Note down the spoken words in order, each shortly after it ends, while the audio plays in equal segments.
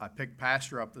I picked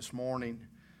Pastor up this morning,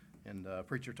 and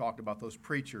preacher talked about those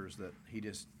preachers that he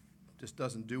just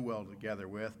doesn't do well together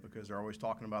with because they're always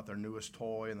talking about their newest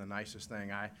toy and the nicest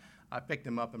thing. I picked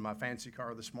him up in my fancy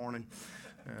car this morning,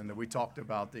 and we talked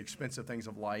about the expensive things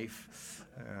of life.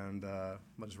 And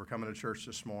as we're coming to church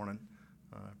this morning,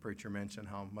 preacher mentioned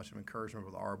how much of encouragement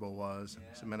with Arbo was.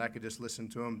 Yeah. So, man, I could just listen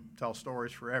to him tell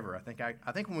stories forever.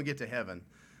 I think when we get to heaven,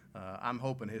 I'm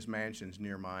hoping his mansion's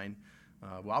near mine.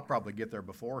 Well, I'll probably get there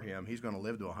before him. He's going to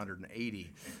live to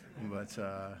 180, but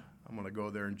I'm going to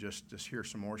go there and just hear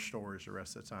some more stories the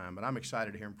rest of the time. But I'm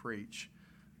excited to hear him preach.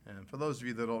 And for those of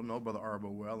you that don't know Brother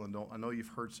Arbo well, I know you've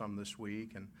heard some this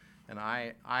week, and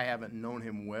I haven't known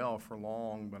him well for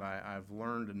long, but I've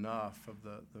learned enough of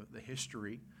the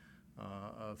history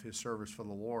of his service for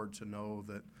the Lord to know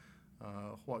that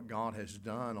what God has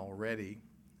done already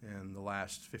in the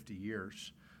last 50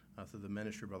 years through the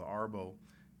ministry of Brother Arbo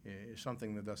is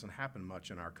something that doesn't happen much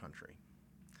in our country.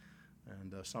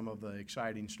 And some of the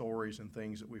exciting stories and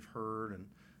things that we've heard, and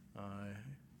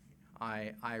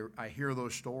I hear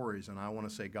those stories, and I want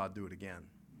to say, God, do it again.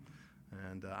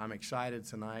 And I'm excited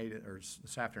tonight, or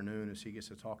this afternoon, as he gets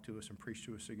to talk to us and preach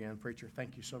to us again. Preacher,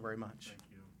 thank you so very much.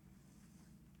 Thank you.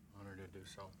 Honored to do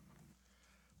so.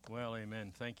 Well,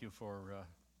 amen. Thank you for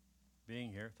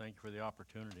being here. Thank you for the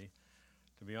opportunity.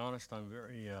 To be honest, I'm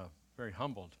very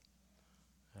humbled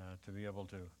to be able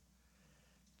to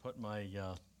put my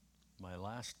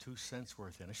last 2 cents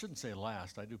worth in. I shouldn't say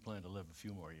last. I do plan to live a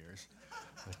few more years.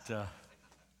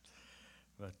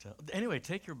 But anyway,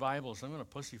 take your Bibles. I'm going to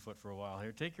pussyfoot for a while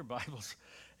here. Take your Bibles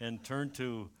and turn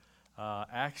to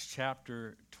Acts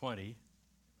chapter 20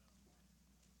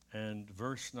 and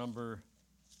verse number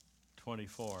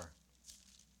 24.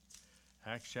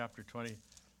 Acts chapter 20.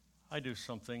 I do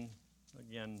something,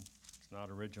 again, it's not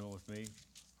original with me.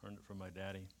 Learned it from my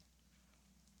daddy.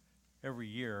 Every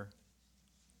year,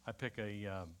 I pick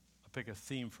a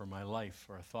theme for my life,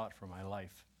 or a thought for my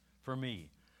life, for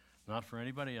me, not for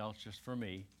anybody else, just for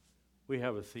me. We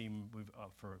have a theme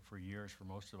for years, for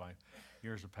most of my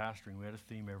years of pastoring. We had a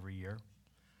theme every year.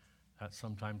 That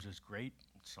sometimes is great,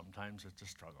 sometimes it's a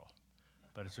struggle,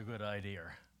 but it's a good idea.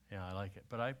 Yeah, I like it.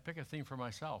 But I pick a theme for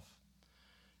myself,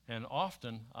 and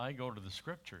often I go to the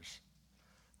scriptures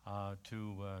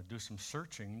to do some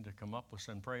searching to come up with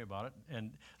and pray about it.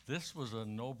 And this was a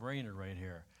no-brainer right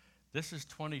here. This is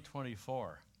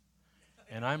 2024,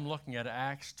 and I'm looking at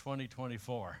Acts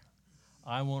 20:24.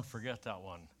 I won't forget that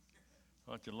one.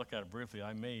 I want you to look at it briefly.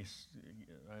 I may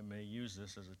use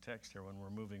this as a text here when we're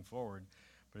moving forward,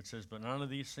 but it says, "But none of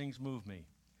these things move me,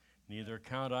 neither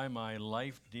count I my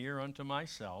life dear unto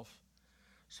myself,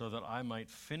 so that I might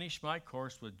finish my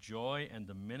course with joy and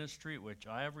the ministry which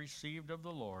I have received of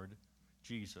the Lord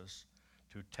Jesus,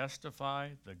 to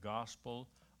testify the gospel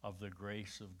of the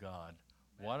grace of God."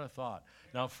 What a thought.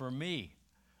 Now for me,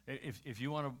 if you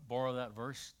want to borrow that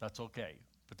verse, that's okay.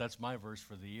 But that's my verse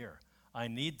for the year. I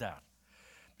need that.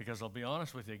 Because I'll be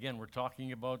honest with you, again, we're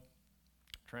talking about,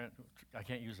 I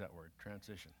can't use that word,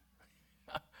 transition.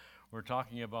 We're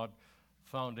talking about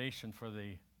foundation for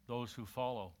those who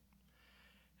follow.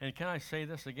 And can I say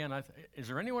this again? Is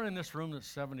there anyone in this room that's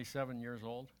 77 years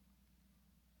old?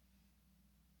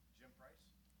 Jim Price?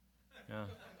 Yeah.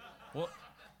 Well,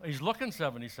 he's looking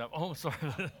 77. Oh, sorry.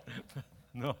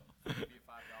 No. I'll give you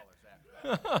 $5 after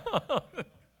that.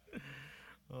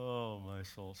 Oh, my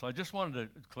soul. So I just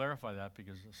wanted to clarify that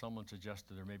because someone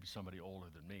suggested there may be somebody older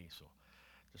than me, so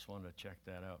just wanted to check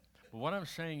that out. But what I'm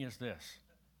saying is this.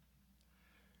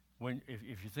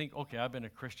 If you think, okay, I've been a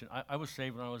Christian, I was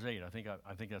saved when I was 8. I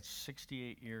think that's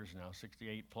 68 years now,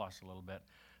 68 plus a little bit,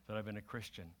 that I've been a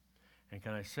Christian. And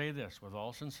can I say this with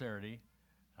all sincerity?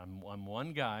 I'm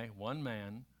one guy, one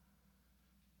man,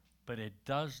 but it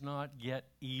does not get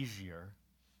easier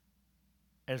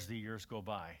as the years go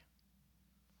by.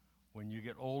 When you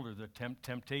get older, the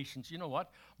temptations, you know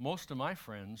what? Most of my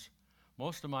friends,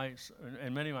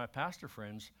 and many of my pastor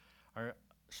friends are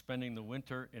spending the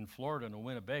winter in Florida in a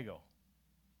Winnebago.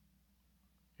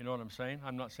 You know what I'm saying?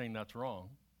 I'm not saying that's wrong.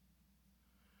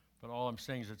 But all I'm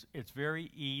saying is it's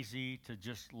very easy to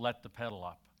just let the pedal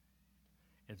up.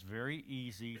 It's very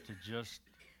easy to just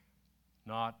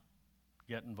not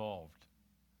get involved.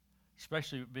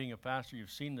 Especially being a pastor,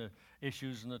 you've seen the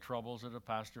issues and the troubles that a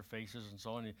pastor faces and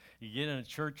so on. You get in a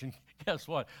church, and guess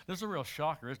what? This is a real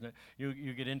shocker, isn't it?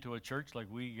 You get into a church like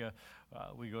we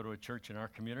go to a church in our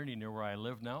community near where I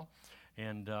live now,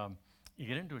 and you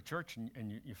get into a church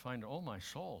and you find, oh my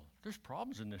soul, there's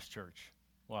problems in this church.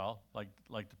 Well,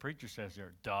 like the preacher says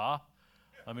there, duh.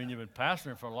 I mean, you've been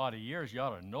pastoring for a lot of years. You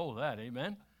ought to know that,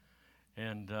 amen?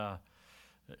 And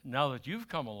Now that you've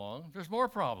come along, there's more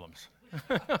problems.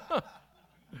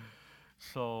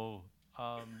 So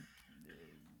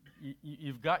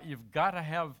you've got to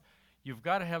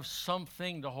have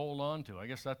something to hold on to. I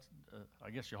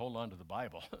guess you hold on to the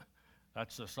Bible.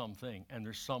 That's the something, and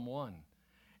there's someone.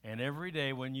 And every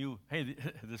day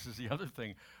this is the other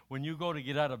thing. When you go to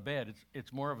get out of bed,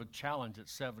 it's more of a challenge at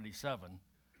 77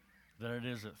 than it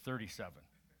is at 37.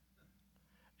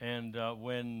 And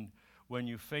when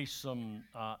you face some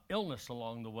illness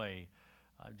along the way,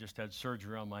 I just had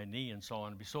surgery on my knee and so on.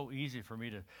 It'd be so easy for me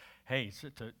to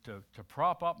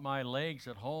prop up my legs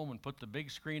at home and put the big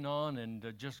screen on and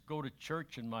just go to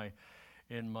church in my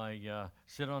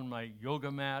sit on my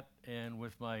yoga mat and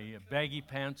with my baggy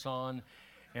pants on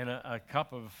and a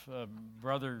cup of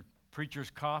brother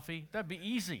preacher's coffee. That'd be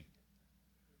easy.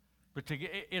 But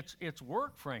it's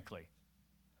work, frankly,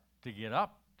 to get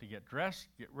up, to get dressed,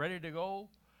 get ready to go.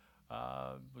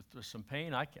 With some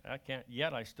pain, I can't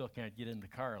yet. I still can't get in the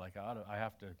car like I ought to. I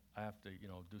have to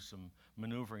do some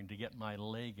maneuvering to get my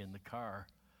leg in the car,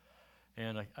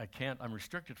 and I can't. I'm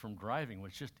restricted from driving,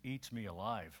 which just eats me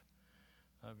alive.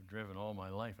 I've driven all my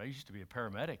life. I used to be a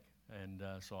paramedic, and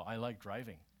so I like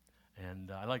driving,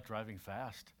 and I like driving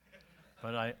fast,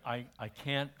 but I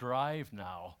can't drive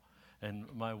now, and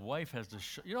my wife has to.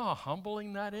 You know how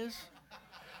humbling that is.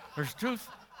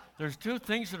 There's two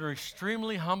things that are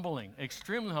extremely humbling.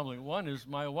 Extremely humbling. One is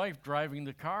my wife driving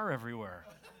the car everywhere.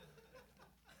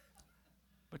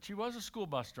 But she was a school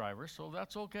bus driver, so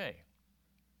that's okay.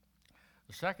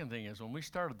 The second thing is when we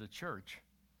started the church,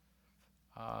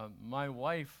 my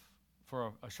wife,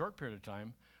 for a short period of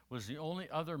time, was the only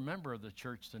other member of the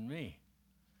church than me.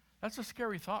 That's a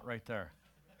scary thought right there.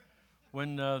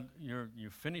 When you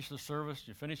finish the service,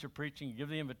 you finish your preaching, you give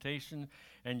the invitation,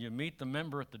 and you meet the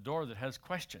member at the door that has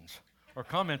questions or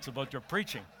comments about your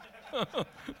preaching.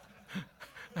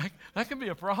 that can be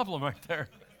a problem right there.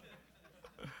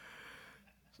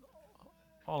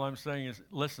 All I'm saying is,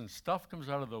 listen, stuff comes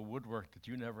out of the woodwork that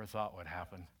you never thought would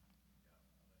happen.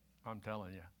 I'm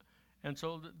telling you. And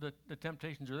so the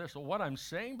temptations are there. So what I'm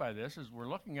saying by this is we're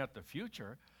looking at the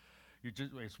future.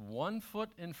 It's one foot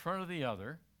in front of the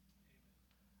other.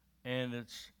 And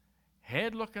it's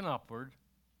head looking upward,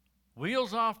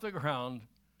 wheels off the ground,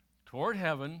 toward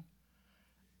heaven,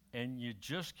 and you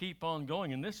just keep on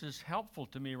going. And this is helpful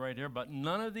to me right here, but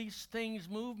none of these things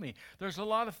move me. There's a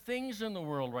lot of things in the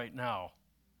world right now,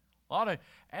 a lot of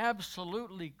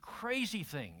absolutely crazy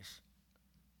things.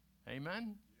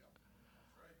 Amen?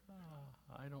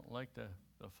 I don't like the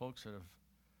folks that have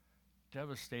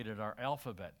devastated our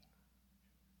alphabet.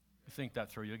 You think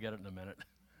that through, you'll get it in a minute.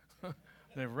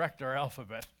 They've wrecked our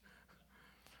alphabet.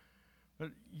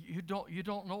 But you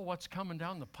don't know what's coming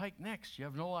down the pike next. You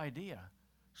have no idea.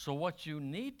 So what you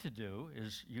need to do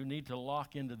is you need to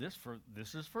lock into this.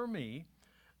 This is for me.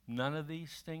 None of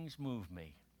these things move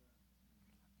me.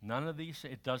 None of these.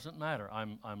 It doesn't matter.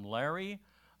 I'm Larry.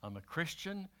 I'm a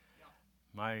Christian.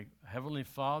 My Heavenly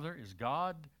Father is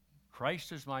God.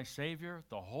 Christ is my Savior.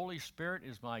 The Holy Spirit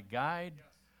is my guide.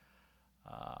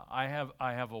 I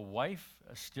have a wife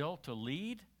still to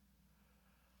lead.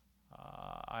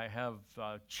 I have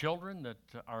children that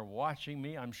are watching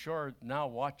me. I'm sure now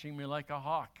watching me like a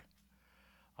hawk.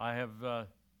 I have,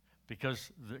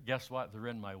 because guess what? They're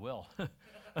in my will.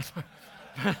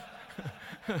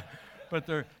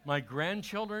 But my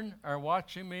grandchildren are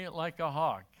watching me like a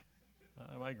hawk.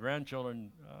 My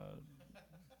grandchildren,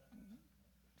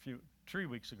 3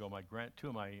 weeks ago, two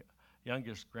of my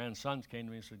youngest grandsons came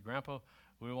to me and said, "Grandpa,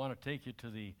 we want to take you to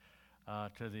the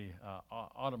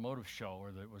automotive show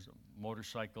where there was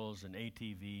motorcycles and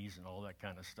ATVs and all that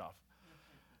kind of stuff."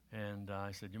 And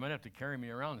I said, "You might have to carry me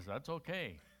around." He said, "That's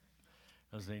okay,"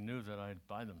 because they knew that I'd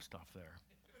buy them stuff there.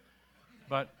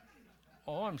 But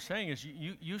all I'm saying is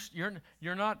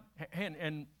you're not,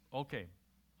 and okay,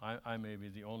 I may be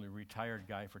the only retired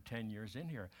guy for 10 years in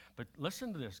here, but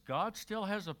listen to this. God still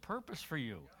has a purpose for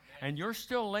you, and you're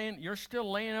still laying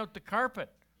out the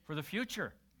carpet for the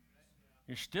future.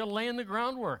 You're still laying the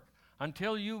groundwork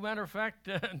until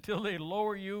until they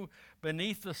lower you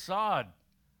beneath the sod.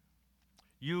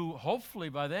 You hopefully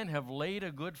by then have laid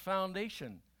a good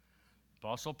foundation.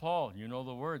 Apostle Paul, you know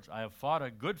the words, "I have fought a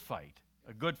good fight,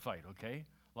 okay?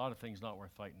 A lot of things not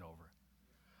worth fighting over.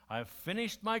 I have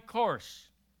finished my course.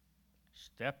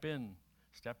 Step in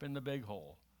the big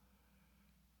hole.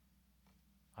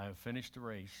 I have finished the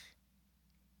race.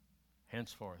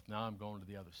 Henceforth, now I'm going to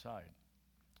the other side."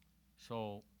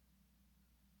 So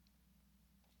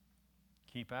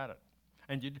keep at it.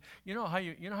 And you know how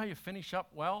you finish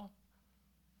up well?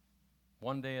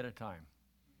 One day at a time.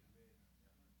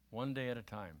 One day at a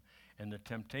time. And the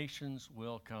temptations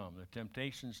will come. The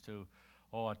temptations to,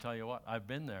 oh, I'll tell you what, I've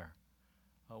been there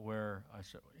where I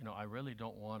said, I really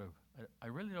don't want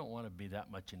to be that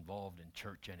much involved in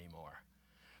church anymore.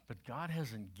 But God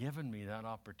hasn't given me that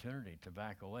opportunity to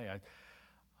back away.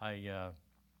 I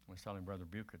was telling Brother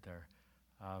Buchert there,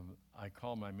 I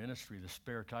call my ministry the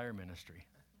spare tire ministry.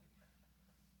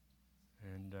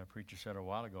 And preacher said a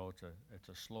while ago, it's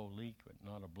a slow leak, but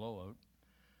not a blowout.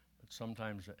 But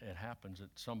sometimes it happens that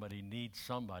somebody needs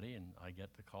somebody, and I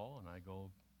get the call, and I go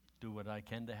do what I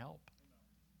can to help.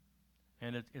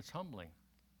 And it's humbling.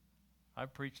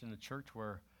 I've preached in a church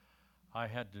where I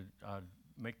had to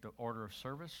make the order of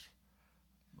service,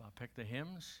 pick the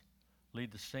hymns,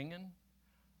 lead the singing.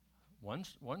 One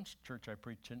church I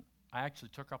preached in, I actually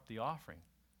took up the offering.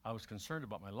 I was concerned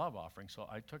about my love offering, so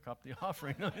I took up the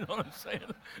offering. You know what I'm saying?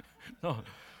 No,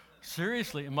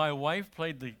 seriously. My wife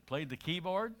played the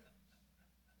keyboard.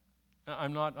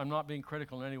 I'm not being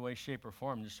critical in any way, shape, or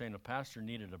form. I'm just saying the pastor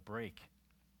needed a break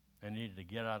and needed to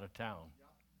get out of town.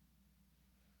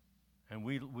 And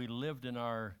we lived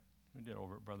we did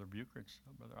over at Brother Buchert's,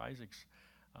 Brother Isaac's,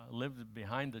 lived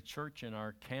behind the church in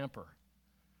our camper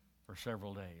for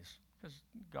several days because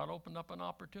God opened up an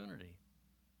opportunity.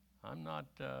 I'm not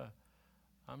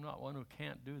one who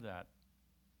can't do that,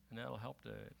 and that'll help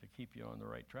to keep you on the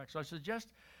right track. So I suggest,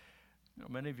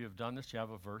 many of you have done this. You have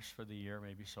a verse for the year,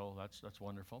 maybe so. That's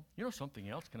wonderful. Something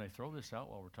else? Can I throw this out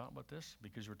while we're talking about this?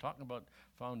 Because we're talking about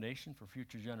foundation for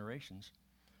future generations.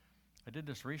 I did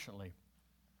this recently.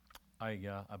 I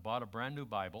bought a brand new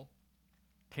Bible,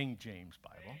 King James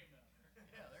Bible.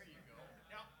 Yeah, there you go.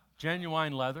 Yeah.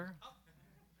 Genuine leather.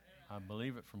 I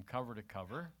believe it from cover to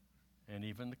cover. And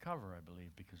even the cover, I believe,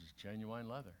 because it's genuine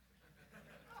leather.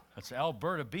 That's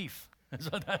Alberta beef.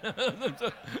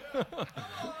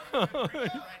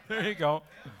 There you go.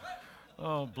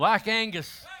 Oh, Black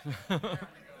Angus.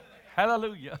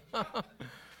 Hallelujah.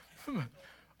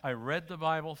 I read the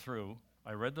Bible through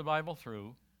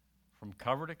from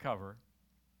cover to cover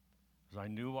because I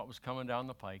knew what was coming down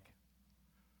the pike.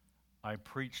 I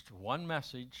preached one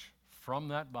message from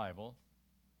that Bible.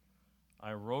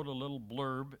 I wrote a little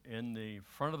blurb in the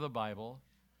front of the Bible,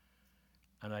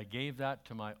 and I gave that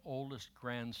to my oldest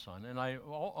grandson. And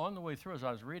on the way through, as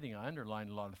I was reading, I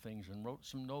underlined a lot of things and wrote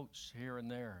some notes here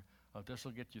and there. This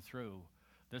will get you through.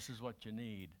 This is what you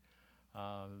need.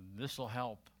 This will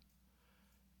help.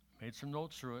 Made some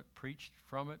notes through it, preached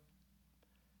from it,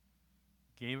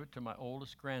 gave it to my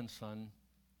oldest grandson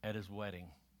at his wedding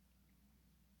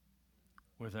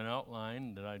with an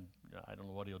outline that I don't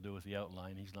know what he'll do with the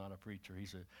outline. He's not a preacher.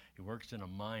 He works in a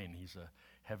mine. He's a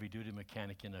heavy-duty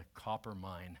mechanic in a copper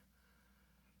mine.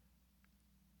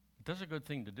 That's a good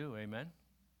thing to do, amen?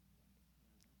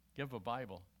 Give a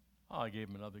Bible. Oh, I gave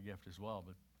him another gift as well,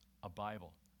 but a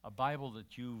Bible. A Bible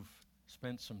that you've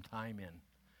spent some time in.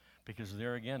 Because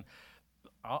there again,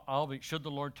 I'll be, should the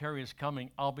Lord tarry is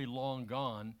coming, I'll be long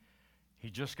gone.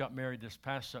 He just got married this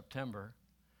past September.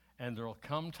 And there will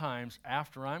come times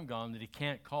after I'm gone that he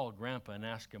can't call Grandpa and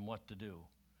ask him what to do.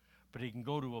 But he can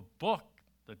go to a book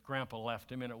that Grandpa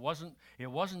left him, and it wasn't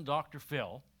Dr.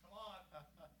 Phil. Come on.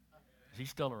 Is he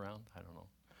still around? I don't know.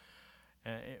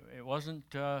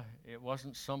 It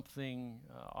wasn't something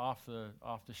off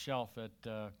the shelf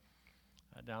down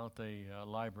at the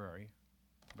library,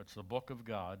 but it's the book of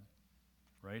God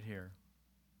right here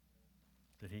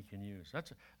that he can use.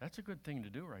 That's a good thing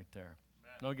to do right there.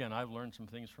 Now, again, I've learned some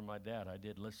things from my dad. I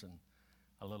did listen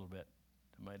a little bit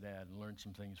to my dad and learn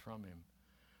some things from him.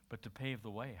 But to pave the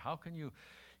way, how can you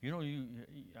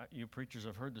preachers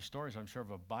have heard the stories, I'm sure, of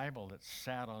a Bible that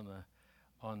sat on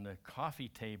the coffee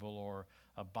table, or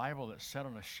a Bible that sat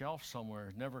on a shelf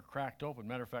somewhere, never cracked open.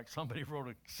 Matter of fact, somebody wrote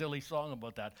a silly song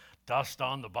about that. Dust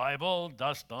on the Bible,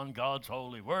 dust on God's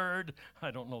holy word.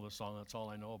 I don't know the song, that's all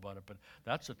I know about it, but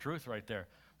that's the truth right there.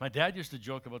 My dad used to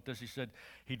joke about this. He said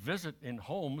he'd visit in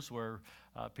homes where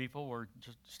people were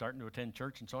just starting to attend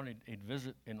church and so on. He'd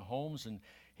visit in homes, and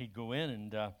he'd go in,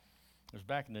 and it was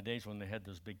back in the days when they had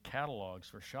those big catalogs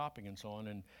for shopping and so on.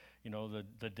 And,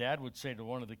 the dad would say to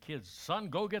one of the kids, "Son,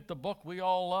 go get the book we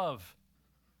all love."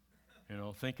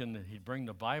 Thinking that he'd bring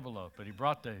the Bible out. But he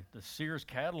brought the Sears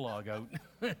catalog out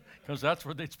because that's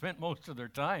where they'd spent most of their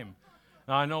time.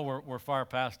 Now, I know we're far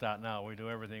past that now. We do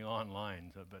everything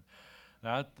online, but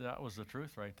that was the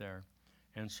truth right there.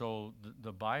 And so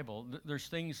the Bible, there's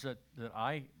things that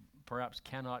I perhaps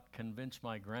cannot convince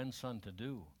my grandson to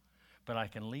do, but I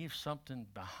can leave something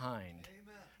behind.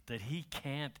 Amen. That he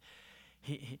can't.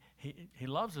 He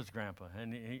loves his grandpa,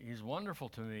 and he's wonderful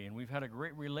to me, and we've had a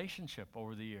great relationship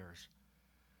over the years.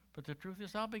 But the truth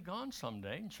is, I'll be gone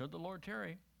someday, and should the Lord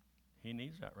tarry, He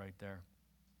needs that right there.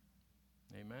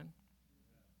 Amen?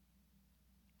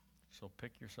 So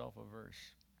pick yourself a verse.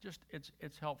 Just,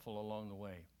 it's helpful along the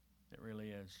way. It really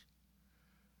is.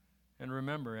 And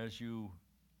remember, as you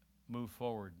move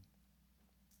forward,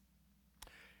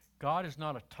 God is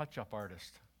not a touch-up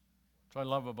artist. That's what I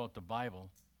love about the Bible.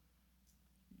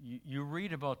 You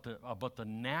read about the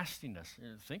nastiness.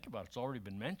 Think about it. It's already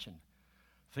been mentioned.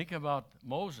 Think about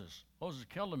Moses. Moses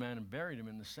killed a man and buried him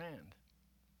in the sand.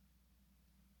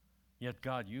 Yet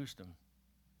God used him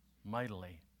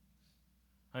mightily.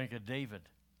 I think of David.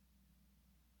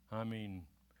 I mean,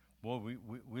 boy,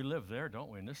 we live there,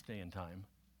 don't we, in this day and time,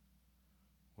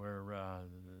 where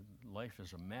life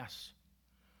is a mess.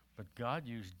 But God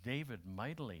used David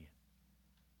mightily.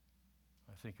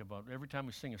 I think about, every time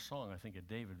we sing a song, I think of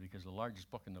David, because the largest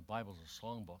book in the Bible is a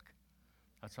songbook.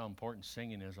 That's how important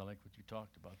singing is. I like what you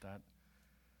talked about that.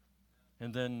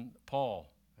 And then Paul,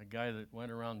 a guy that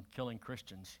went around killing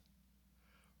Christians.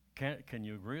 Can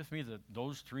you agree with me that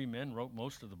those three men wrote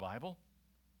most of the Bible?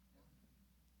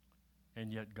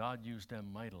 And yet God used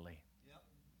them mightily. Yep.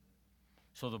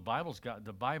 So the Bible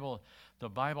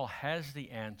has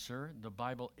the answer. The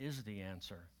Bible is the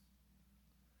answer.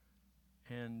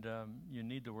 And you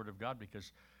need the Word of God,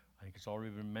 because I think it's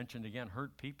already been mentioned again,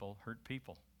 hurt people hurt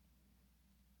people.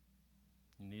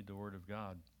 You need the Word of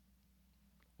God.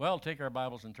 Well, take our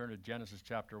Bibles and turn to Genesis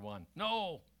chapter 1.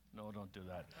 No, don't do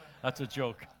that. That's a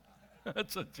joke.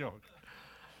 That's a joke.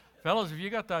 Fellas, have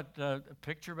you got that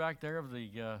picture back there of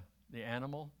the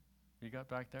animal you got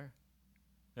back there?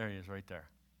 There he is, right there.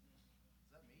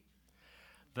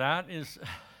 Is that me?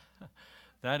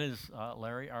 That is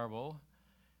Larry Arbo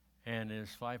and his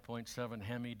 5.7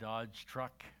 Hemi Dodge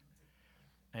truck.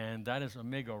 And that is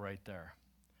Amigo right there.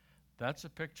 That's a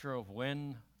picture of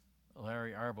when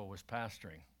Larry Arbo was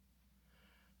pastoring.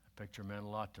 That picture meant a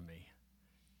lot to me,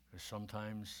 because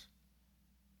sometimes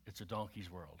it's a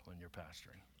donkey's world when you're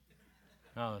pastoring.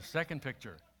 Now, the second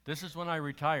picture. This is when I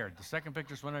retired. The second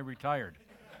picture is when I retired.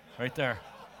 Right there.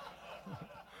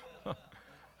 How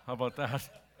about that?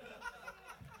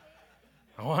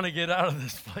 I want to get out of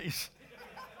this place.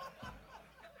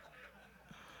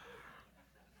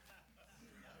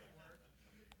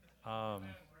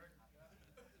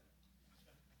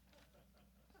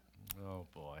 Oh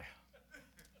boy.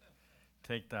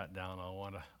 Take that down.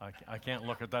 I can't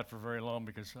look at that for very long,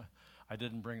 because I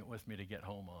didn't bring it with me to get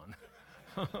home on.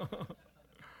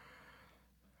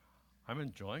 I'm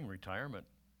enjoying retirement.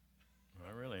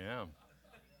 I really am.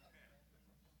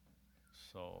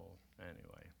 So,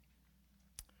 anyway.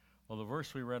 Well, the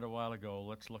verse we read a while ago,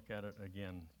 let's look at it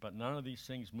again. But none of these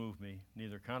things move me,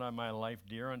 neither count I my life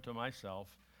dear unto myself,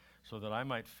 so that I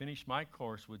might finish my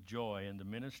course with joy in the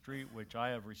ministry which I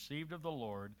have received of the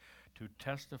Lord, to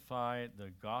testify the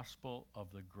gospel of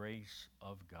the grace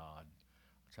of God.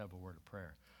 Let's have a word of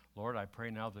prayer. Lord, I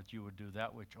pray now that you would do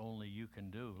that which only you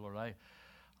can do. Lord,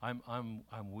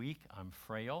 I'm weak, I'm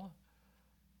frail,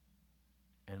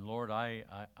 and Lord, I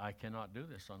cannot do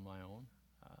this on my own.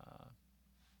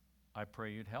 I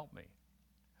pray you'd help me.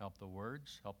 Help the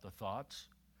words, help the thoughts.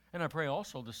 And I pray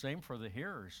also the same for the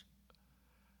hearers.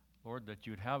 Lord, that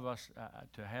you'd have us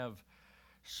to have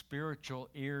spiritual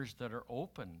ears that are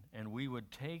open, and we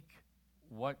would take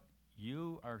what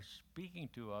you are speaking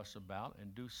to us about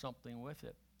and do something with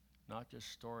it, not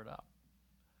just store it up.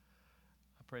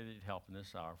 I pray that you'd help in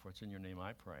this hour, for it's in your name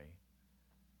I pray.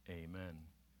 Amen.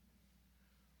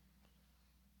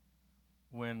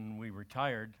 When we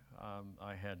retired,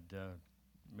 I had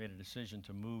made a decision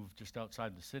to move just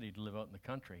outside the city to live out in the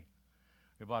country.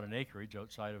 We bought an acreage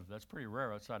that's pretty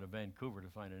rare outside of Vancouver to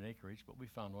find an acreage, but we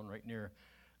found one right near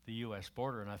the U.S.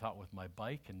 border, and I thought, with my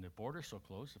bike and the border so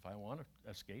close, if I want to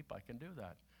escape, I can do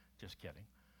that. Just kidding.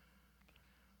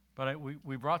 But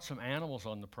we brought some animals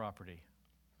on the property,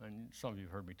 and some of you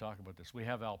have heard me talk about this. We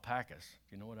have alpacas.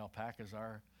 Do you know what alpacas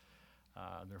are?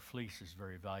 Their fleece is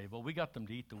very valuable. We got them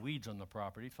to eat the weeds on the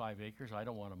property, 5 acres. I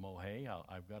don't want to mow hay.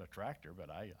 I've got a tractor,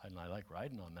 but I like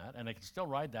riding on that. And I can still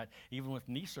ride that even with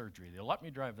knee surgery. They'll let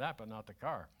me drive that, but not the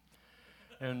car.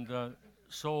 And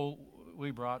so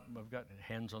we've got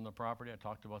hens on the property. I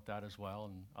talked about that as well,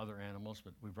 and other animals.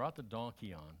 But we brought the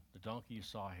donkey on, the donkey you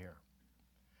saw here.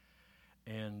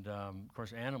 And, of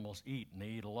course, animals eat, and they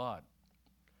eat a lot.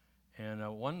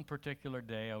 And one particular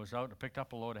day, I was out and picked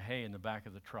up a load of hay in the back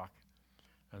of the truck.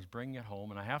 I was bringing it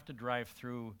home, and I have to drive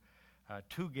through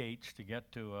 2 gates to get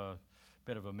to a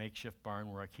bit of a makeshift barn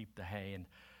where I keep the hay. And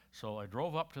so I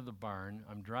drove up to the barn.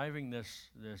 I'm driving this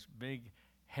big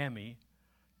Hemi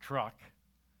truck,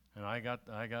 and I got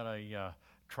a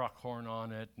truck horn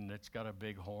on it, and it's got a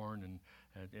big horn,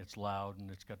 It's loud, and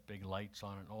it's got big lights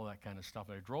on it and all that kind of stuff.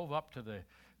 I drove up to the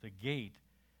gate,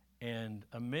 and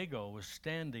Amigo was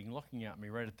standing looking at me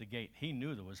right at the gate. He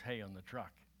knew there was hay on the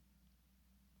truck.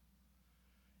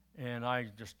 And I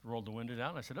just rolled the window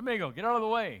down. I said, Amigo, get out of the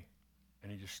way.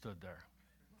 And he just stood there,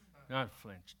 not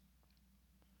flinched.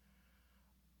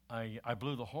 I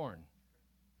blew the horn,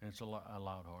 and it's a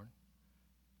loud horn.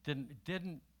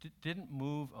 Didn't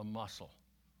move a muscle.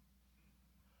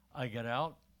 I got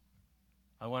out.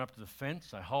 I went up to the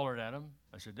fence. I hollered at him.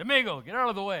 I said, Amigo, get out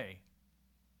of the way.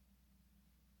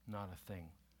 Not a thing.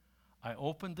 I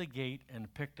opened the gate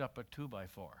and picked up a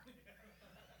 2x4.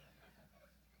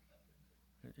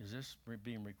 Is this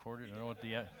being recorded? I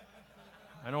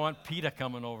don't want PETA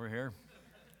coming over here.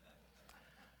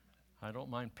 I don't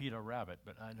mind PETA Rabbit,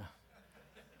 but I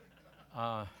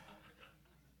know.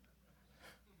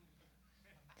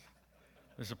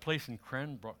 There's a place in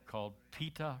Cranbrook called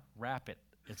PETA Rapid.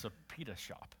 It's a PETA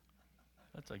shop.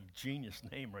 That's a genius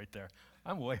name right there.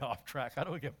 I'm way off track. How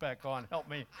do we get back on? Help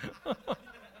me.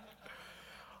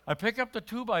 I pick up the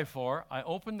 2x4. I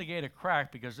open the gate a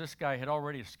crack because this guy had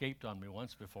already escaped on me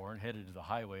once before and headed to the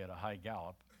highway at a high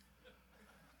gallop.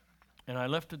 And I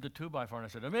lifted the 2x4 and I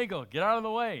said, Amigo, get out of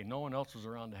the way. No one else was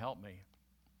around to help me.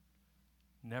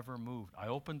 Never moved. I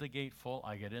opened the gate full.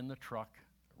 I get in the truck,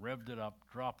 revved it up,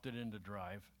 dropped it into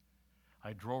drive.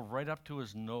 I drove right up to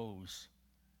his nose.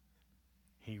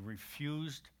 He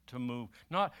refused to move.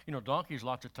 Donkeys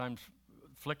lots of times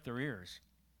flick their ears.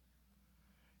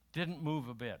 Didn't move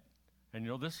a bit. And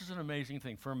this is an amazing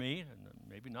thing. For me, and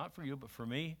maybe not for you, but for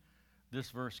me,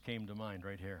 this verse came to mind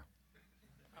right here.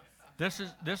 This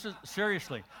is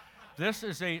seriously, this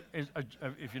is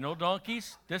if you know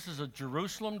donkeys, this is a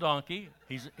Jerusalem donkey.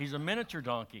 He's a miniature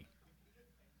donkey.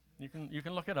 You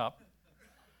can look it up.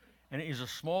 And he's a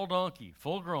small donkey,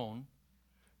 full grown,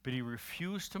 but he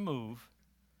refused to move.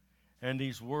 And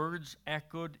these words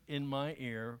echoed in my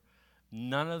ear,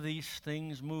 none of these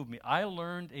things move me. I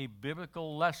learned a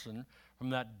biblical lesson from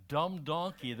that dumb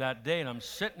donkey that day, and I'm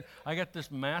sitting, I got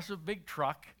this massive big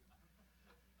truck,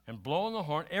 and blowing the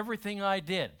horn, everything I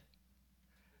did.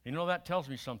 That tells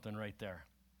me something right there.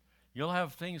 You'll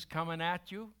have things coming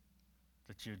at you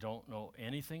that you don't know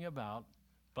anything about,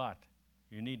 but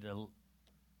you need to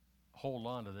hold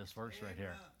on to this verse right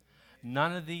here.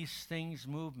 None of these things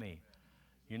move me.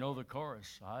 You know the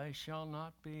chorus, I shall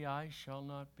not be moved.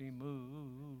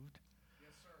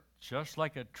 Yes, sir. Just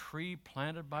like a tree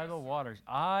planted by the waters.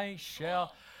 I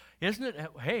shall. Isn't it?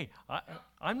 Hey,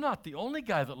 I'm not the only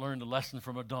guy that learned a lesson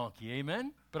from a donkey,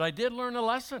 amen? But I did learn a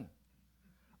lesson.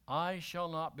 I shall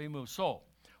not be moved. So,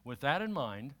 with that in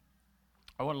mind,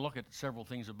 I want to look at several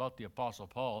things about the Apostle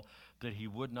Paul that he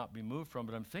would not be moved from.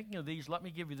 But I'm thinking of these. Let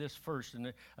me give you this first.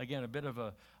 And again, a bit of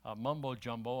a mumbo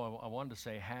jumbo. I wanted to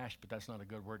say hash, but that's not a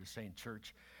good word to say in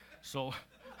church. So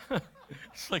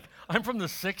it's like I'm from the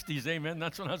 60s, amen.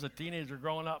 That's when I was a teenager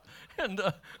growing up. And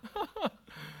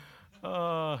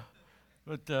I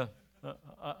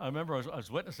remember I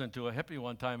was witnessing to a hippie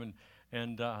one time,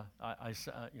 and I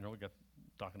we got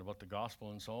talking about the gospel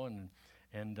and so on,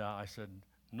 and I said,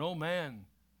 no man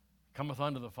cometh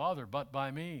unto the Father but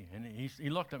by me. And he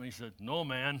looked at me and he said, no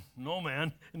man, no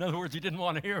man. In other words, he didn't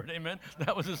want to hear it, amen.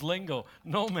 That was his lingo,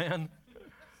 no man.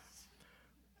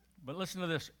 But listen to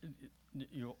this,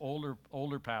 you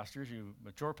older pastors, you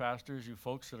mature pastors, you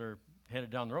folks that are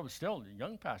headed down the road, but still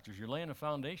young pastors, you're laying a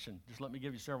foundation. Just let me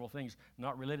give you several things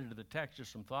not related to the text,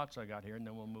 just some thoughts I got here, and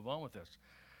then we'll move on with this.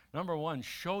 Number one,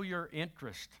 show your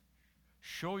interest.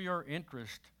 Show your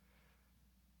interest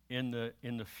in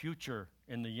the future,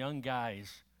 in the young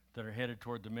guys that are headed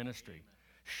toward the ministry.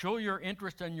 Show your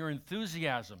interest and your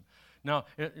enthusiasm. Now,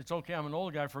 it's okay, I'm an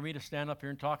old guy, for me to stand up here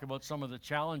and talk about some of the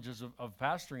challenges of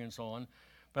pastoring and so on,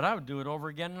 but I would do it over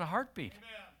again in a heartbeat.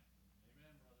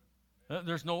 Amen.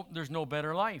 There's no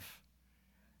better life.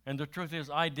 And the truth is,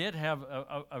 I did have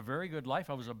a very good life.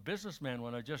 I was a businessman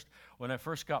when I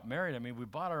first got married. I mean, we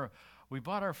bought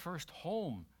our first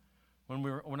home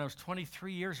when I was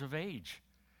 23 years of age.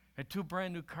 Had 2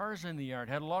 brand new cars in the yard,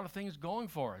 had a lot of things going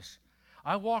for us.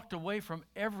 I walked away from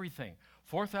everything.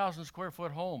 4,000 square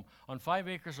foot home on 5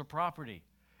 acres of property.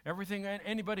 Everything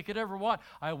anybody could ever want.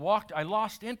 I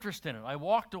lost interest in it. I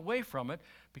walked away from it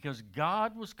because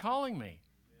God was calling me.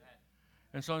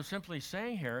 And so I'm simply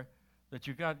saying here that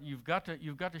you've got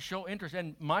to show interest.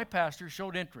 And my pastor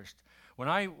showed interest. When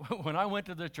I went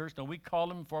to the church, now we called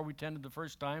them before we attended the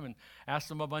first time and asked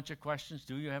them a bunch of questions.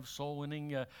 Do you have soul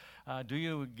winning? Do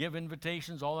you give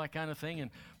invitations? All that kind of thing.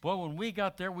 And boy, when we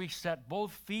got there, we set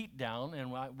both feet down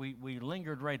and we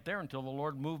lingered right there until the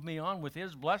Lord moved me on with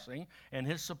His blessing and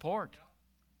His support.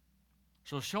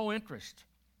 So show interest.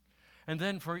 And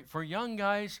then for young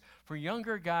guys, for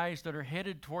younger guys that are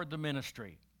headed toward the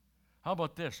ministry, how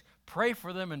about this? Pray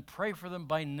for them and pray for them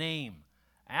by name.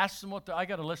 Ask them what I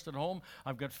got a list at home.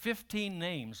 I've got 15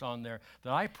 names on there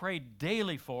that I pray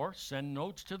daily for, send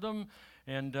notes to them,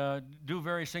 and do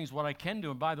various things, what I can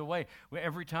do. And by the way,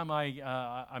 every time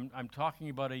I'm talking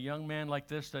about a young man like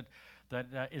this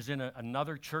that is in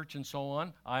another church and so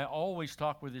on, I always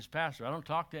talk with his pastor. I don't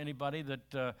talk to anybody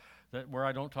that where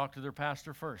I don't talk to their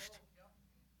pastor first.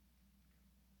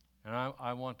 And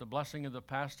I want the blessing of the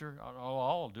pastor. All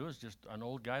I'll do is just an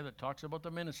old guy that talks about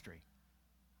the ministry.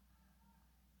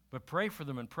 But pray for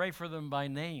them and pray for them by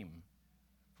name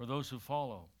for those who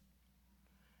follow.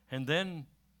 And then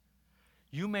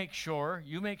you make sure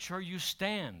you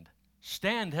stand.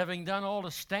 Stand, having done all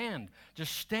to stand.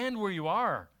 Just stand where you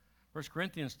are. 1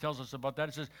 Corinthians tells us about that.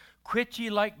 It says, quit ye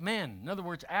like men. In other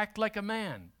words, act like a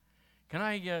man. Do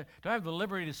I have the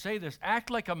liberty to say this?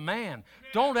 Act like a man. Amen.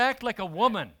 Don't act like a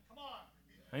woman.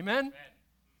 Amen? Amen?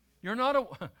 You're not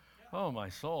a... Oh, my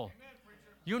soul. Amen,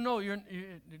 you know,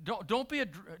 don't be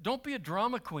a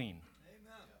drama queen.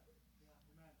 Amen.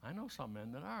 I know some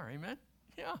men that are. Amen?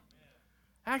 Yeah. Amen.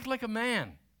 Act like a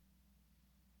man.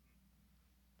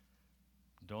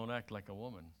 Don't act like a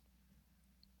woman.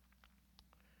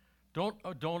 Don't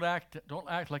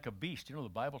act like a beast. You know, the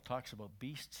Bible talks about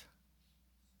beasts.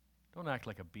 Don't act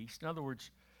like a beast. In other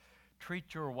words,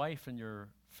 treat your wife and your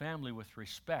family with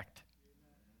respect.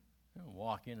 You know,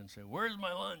 walk in and say, "Where's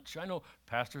my lunch?" I know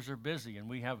pastors are busy, and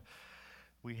we have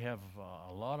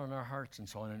a lot on our hearts and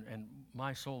so on. And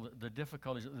my soul, the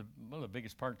difficulties, one of the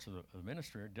biggest parts of the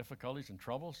ministry are difficulties and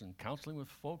troubles and counseling with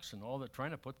folks and all that,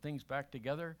 trying to put things back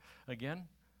together again.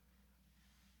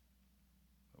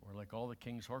 But we're like all the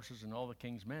king's horses and all the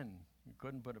king's men. You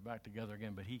couldn't put it back together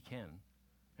again, but he can,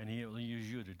 and he'll use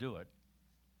you to do it.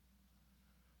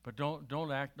 But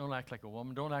don't act like a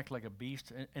woman. Don't act like a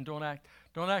beast, and don't act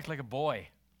like a boy.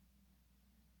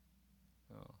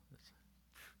 Oh,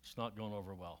 it's not going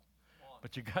over well.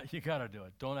 But you got to do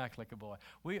it. Don't act like a boy.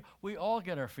 We all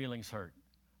get our feelings hurt,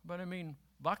 but I mean,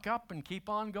 buck up and keep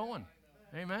on going.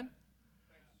 Amen.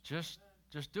 Just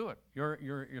do it.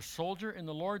 You're a soldier in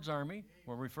the Lord's army.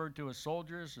 We're referred to as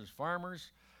soldiers, as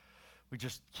farmers. We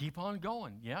just keep on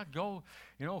going. Yeah, go.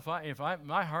 You know, if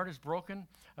my heart is broken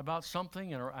about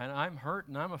something and I'm hurt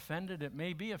and I'm offended, it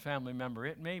may be a family member.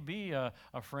 It may be a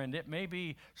friend. It may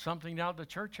be something down at the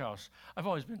church house. I've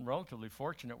always been relatively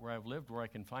fortunate where I've lived, where I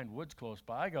can find woods close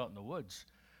by. I go out in the woods,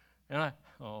 and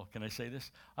can I say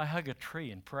this? I hug a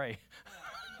tree and pray.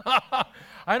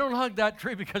 I don't hug that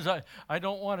tree because I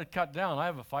don't want it cut down. I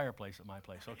have a fireplace at my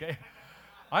place, okay?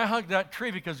 I hug that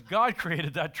tree because God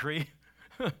created that tree.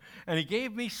 And he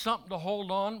gave me something to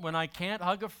hold on when I can't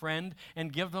hug a friend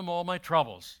and give them all my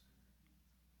troubles.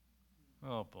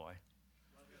 Oh, boy.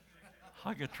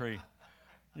 Hug a tree.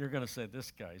 You're going to say, this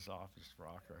guy's off his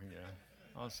rocker. Yeah.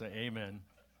 I'll say amen.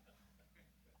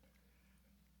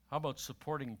 How about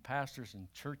supporting pastors and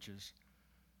churches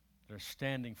that are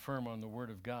standing firm on the Word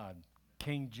of God?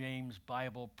 King James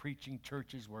Bible preaching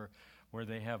churches where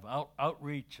they have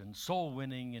outreach and soul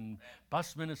winning and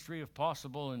bus ministry if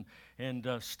possible and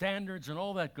standards and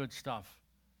all that good stuff.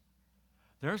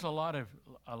 There's a lot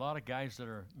of guys that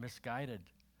are misguided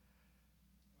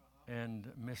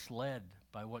and misled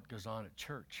by what goes on at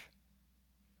church.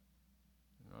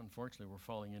 And unfortunately, we're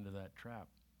falling into that trap.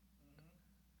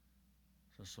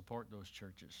 So support those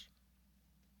churches.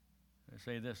 I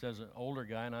say this as an older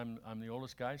guy, and I'm the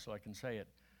oldest guy, so I can say it.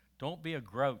 Don't be a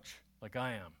grouch like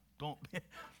I am. Don't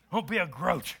be a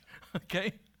grouch,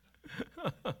 okay?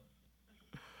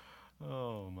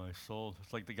 Oh, my soul.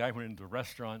 It's like the guy went into the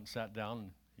restaurant and sat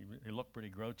down, and he looked pretty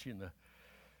grouchy, and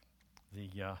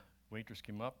the waitress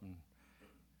came up, and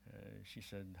she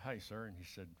said, "Hi, sir." And he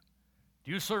said,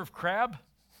 "Do you serve crab?"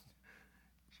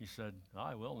 She said,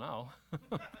 "I will now."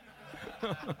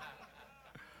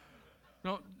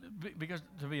 No, because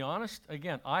to be honest,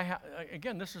 again,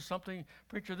 this is something,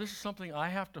 preacher, this is something I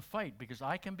have to fight because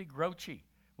I can be grouchy.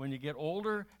 When you get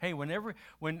older, hey, when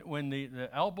the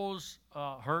elbows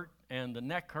hurt and the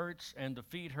neck hurts and the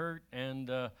feet hurt and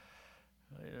the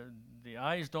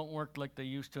eyes don't work like they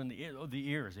used to, and the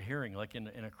ears, the hearing, like in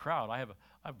a crowd. I have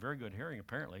very good hearing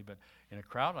apparently, but in a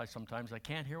crowd, I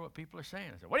can't hear what people are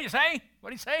saying. I say, "What do you say?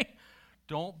 What do you say?"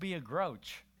 Don't be a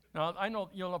grouch. Now, I know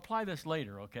you'll apply this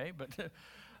later, okay? But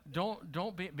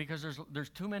don't be, because there's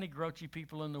too many grouchy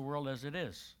people in the world as it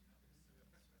is.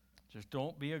 Just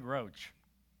don't be a grouch.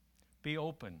 Be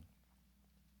open.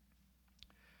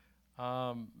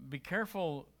 Be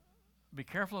careful be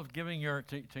careful of giving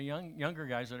to younger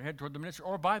guys that are headed toward the ministry.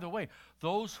 Or, by the way,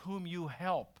 those whom you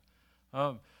help.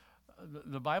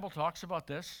 The Bible talks about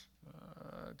this.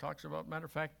 Matter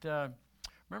of fact,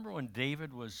 remember when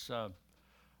David was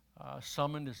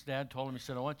summoned, his dad told him, he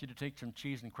said, I want you to take some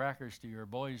cheese and crackers to your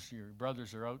boys. Your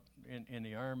brothers are out in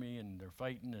the army, and they're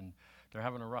fighting, and they're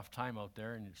having a rough time out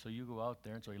there, and so you go out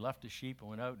there. And so he left his sheep and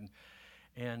went out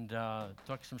and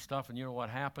took some stuff, and you know what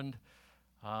happened?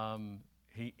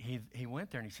 He went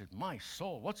there, and he said, my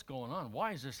soul, what's going on?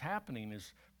 Why is this happening?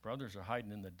 His brothers are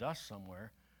hiding in the dust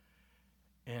somewhere.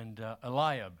 And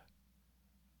Eliab,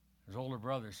 his older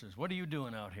brother, says, what are you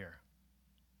doing out here?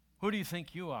 Who do you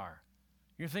think you are?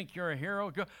 You think you're a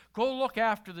hero? Go look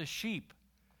after the sheep.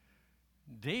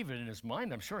 David, in his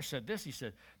mind, I'm sure, said this. He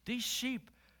said,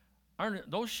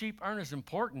 those sheep aren't as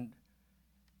important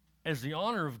as the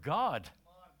honor of God.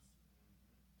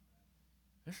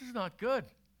 This is not good.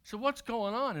 So what's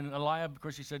going on? And Eliab, of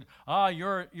course, he said,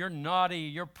 you're naughty,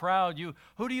 you're proud.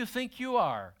 Who do you think you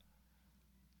are?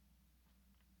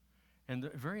 And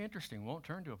very interesting, won't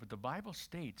turn to it, but the Bible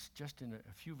states, just in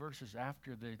a few verses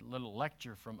after the little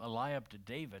lecture from Eliab to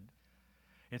David,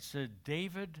 it said,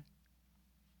 David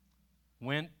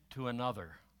went to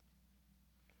another.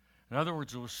 In other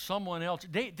words, it was someone else.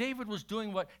 David was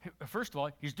doing first of all,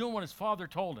 he's doing what his father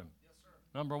told him. Yes,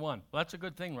 sir. Number one. Well, that's a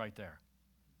good thing right there.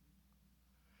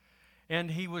 And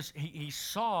he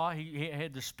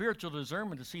had the spiritual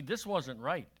discernment to see this wasn't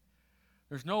right.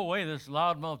 There's no way this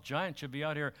loudmouth giant should be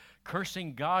out here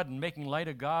cursing God and making light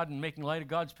of God and making light of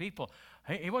God's people.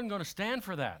 He wasn't going to stand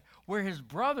for that. Where his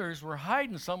brothers were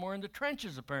hiding somewhere in the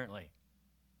trenches, apparently.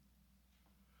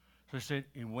 So he said,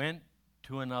 he went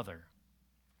to another.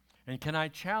 And can I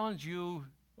challenge you,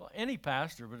 well, any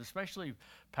pastor, but especially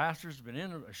pastors who've been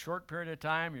in a short period of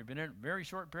time, you've been in a very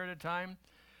short period of time,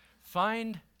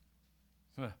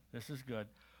 this is good,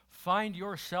 find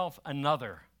yourself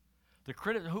another.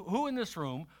 Who in this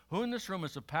room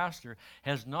as a pastor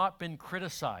has not been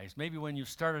criticized? Maybe when you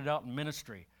started out in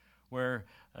ministry, where,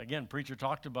 again, preacher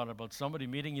talked about somebody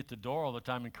meeting you at the door all the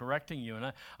time and correcting you.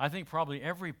 And I think probably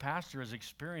every pastor has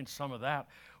experienced some of that,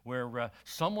 where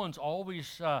someone's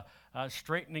always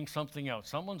straightening something out.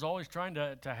 Someone's always trying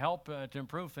to help to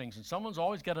improve things. And someone's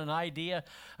always got an idea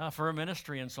for a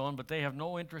ministry and so on, but they have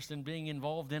no interest in being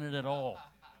involved in it at all.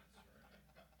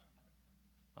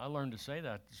 I learned to say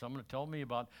that. Someone told me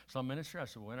about some ministry. I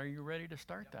said, when are you ready to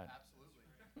start that?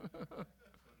 Absolutely.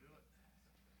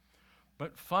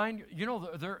 But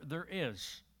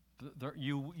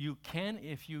you can,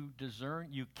 if you discern,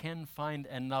 you can find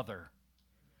another.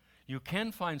 You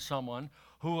can find someone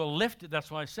who will lift it. That's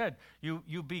why I said,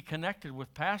 you be connected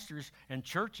with pastors and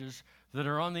churches that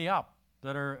are on the up,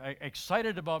 that are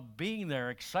excited about being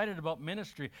there, excited about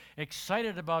ministry,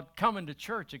 excited about coming to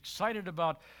church, excited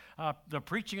about the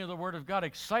preaching of the Word of God,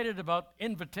 excited about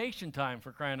invitation time,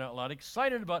 for crying out loud,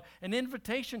 excited about an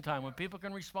invitation time when people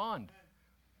can respond.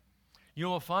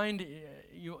 You'll find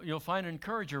an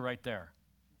encourager right there.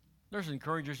 There's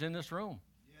encouragers in this room.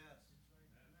 Yes.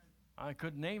 I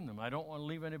could name them. I don't want to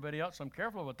leave anybody out, so I'm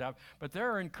careful about that. But there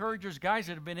are encouragers, guys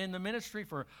that have been in the ministry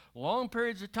for long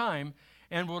periods of time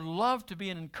and would love to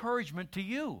be an encouragement to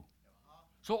you.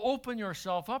 So open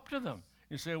yourself up to them.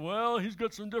 You say, well, he's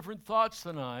got some different thoughts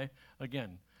than I.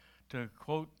 Again, to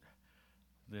quote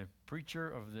the preacher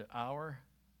of the hour,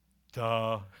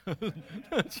 duh.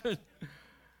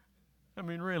 I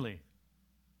mean, really,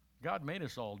 God made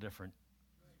us all different.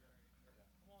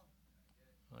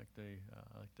 Like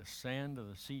the sand of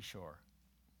the seashore.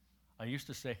 I used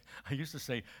to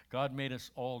say, God made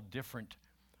us all different,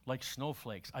 like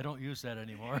snowflakes. I don't use that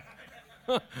anymore.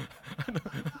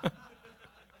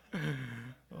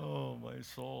 Oh, my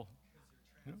soul.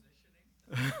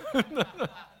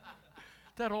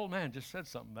 That old man just said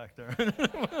something back there.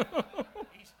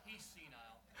 He's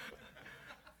senile.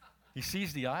 He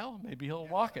sees the aisle? Maybe he'll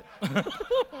walk it.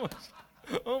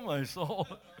 Oh, my soul.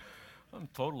 I'm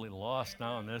totally lost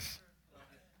now in this.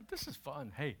 But this is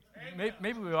fun. Hey,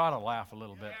 maybe we ought to laugh a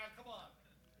little bit. Come on.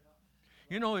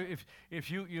 You know, if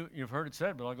you've heard it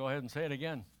said, but I'll go ahead and say it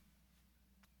again.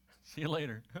 See you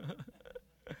later.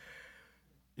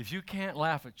 If you can't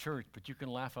laugh at church, but you can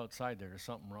laugh outside there's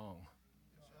something wrong.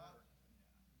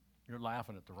 You're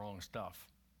laughing at the wrong stuff.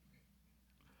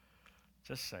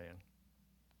 Just saying.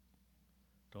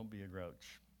 Don't be a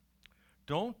grouch.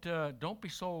 Don't be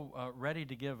so ready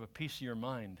to give a piece of your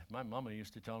mind. My mama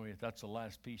used to tell me, if that's the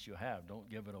last piece you have, don't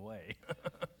give it away.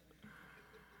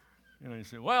 You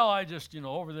say, well, I just,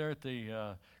 over there at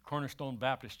the Cornerstone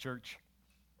Baptist Church,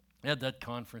 had that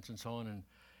conference and so on, and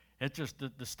it just,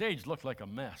 the stage looked like a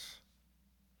mess.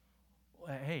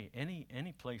 Hey,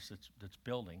 any place that's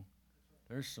building,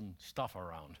 there's some stuff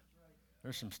around.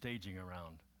 There's some staging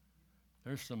around.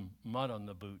 There's some mud on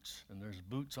the boots, and there's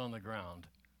boots on the ground.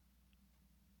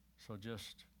 So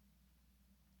just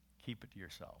keep it to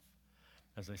yourself.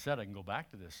 As I said, I can go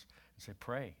back to this and say,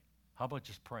 pray. How about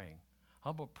just praying? How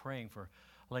about praying for,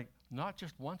 like, not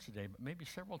just once a day, but maybe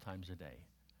several times a day?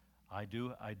 I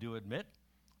do admit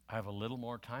I have a little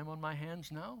more time on my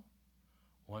hands now.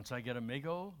 Once I get a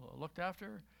Migo looked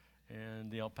after, and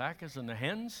the alpacas and the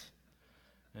hens,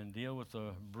 and deal with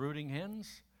the brooding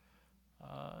hens,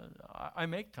 I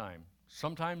make time.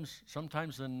 Sometimes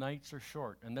the nights are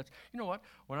short, and that's, you know what?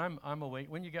 When I'm awake,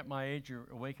 when you get my age, you're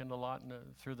awakened a lot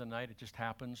through the night. It just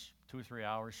happens, 2 or 3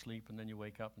 hours sleep, and then you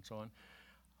wake up and so on.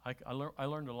 I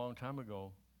learned a long time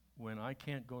ago, when I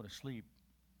can't go to sleep,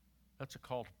 that's a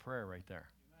call to prayer right there.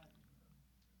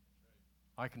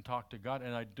 I can talk to God,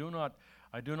 and I do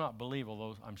not believe,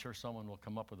 although I'm sure someone will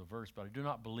come up with a verse, but I do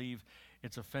not believe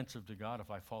it's offensive to God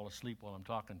if I fall asleep while I'm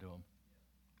talking to Him.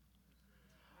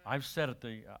 I've sat at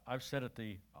the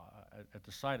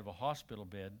side of a hospital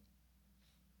bed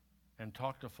and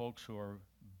talked to folks who are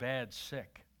bad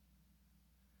sick,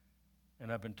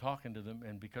 and I've been talking to them,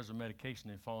 and because of medication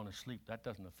they've fallen asleep. That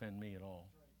doesn't offend me at all.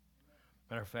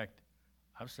 Matter of fact,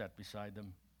 I've sat beside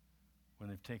them when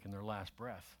they've taken their last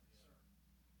breath.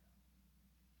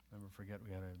 Never forget,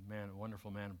 we had a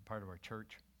wonderful man, part of our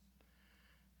church,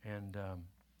 and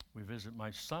we visited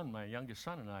my youngest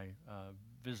son, and I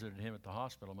visited him at the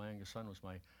hospital. My youngest son was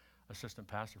my assistant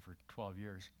pastor for 12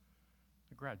 years,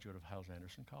 a graduate of Hyles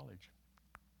Anderson College.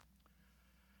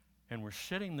 And we're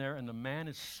sitting there, and the man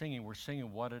is singing. We're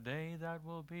singing, "What a Day That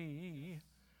Will Be."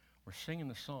 We're singing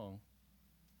the song,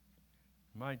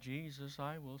 "My Jesus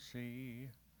I will see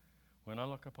when I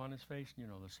look upon His face." You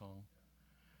know the song.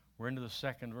 We're into the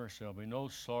second verse. "There'll be no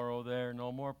sorrow there,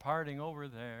 no more parting over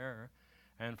there,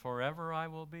 and forever I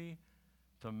will be."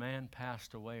 The man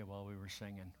passed away while we were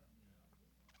singing.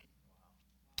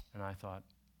 And I thought,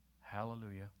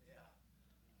 hallelujah.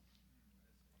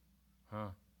 Huh.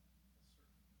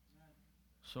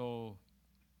 So,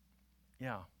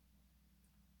 yeah,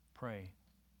 pray.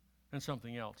 And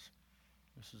something else.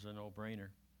 This is a no-brainer.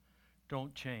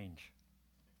 Don't change.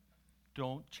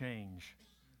 Don't change.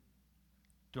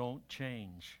 Don't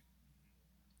change.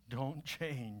 Don't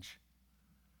change.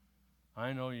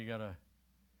 I know you got to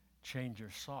change your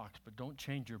socks, but don't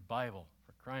change your Bible,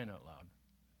 for crying out loud.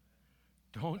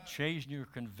 Don't change your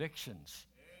convictions.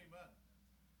 Amen.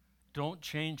 Don't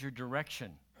change your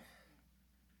direction.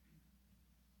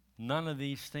 None of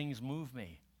these things move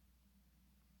me.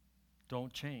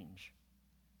 Don't change.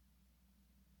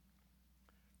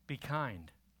 Be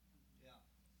kind. Yeah.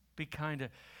 Be kind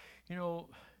to,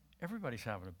 everybody's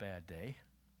having a bad day.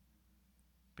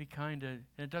 Be kind to, and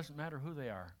it doesn't matter who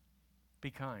they are. Be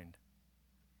kind.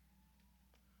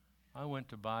 I went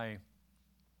to buy,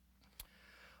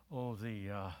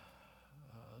 the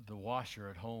washer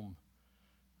at home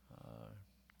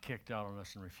kicked out on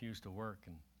us and refused to work.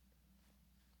 And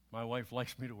my wife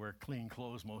likes me to wear clean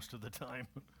clothes most of the time.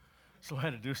 So I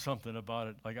had to do something about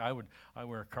it. Like I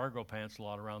wear cargo pants a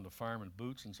lot around the farm and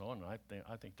boots and so on. And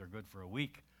I think they're good for a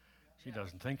week. She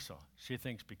doesn't think so. She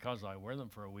thinks because I wear them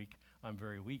for a week, I'm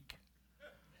very weak.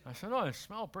 I said, "Oh, they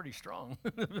smell pretty strong."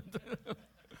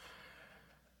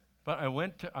 But I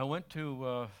went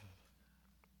to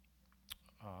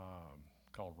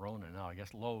called Rona now, I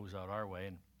guess Lowe's out our way,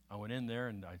 and I went in there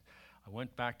and I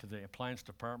went back to the appliance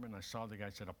department, and I saw the guy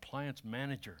said appliance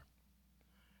manager.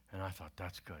 And I thought,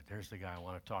 that's good. There's the guy I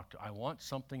want to talk to. I want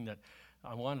something that,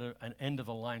 I want an end of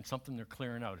the line, something they're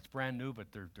clearing out. It's brand new,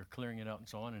 but they're clearing it out and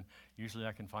so on, and usually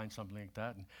I can find something like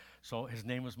that. And so his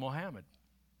name was Mohammed.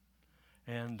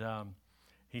 And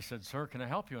he said, "Sir, can I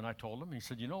help you?" And I told him. He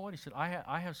said, "You know what?" He said,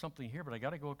 I have something here, but I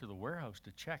got to go to the warehouse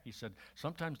to check." He said,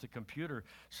 "Sometimes the computer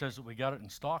says that we got it in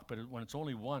stock, but when it's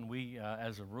only one, we,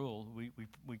 as a rule,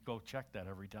 we go check that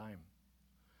every time."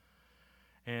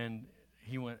 And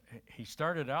he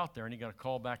started out there, and he got a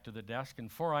call back to the desk, and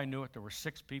before I knew it, there were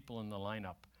 6 people in the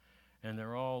lineup, and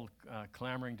they're all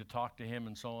clamoring to talk to him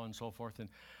and so on and so forth. And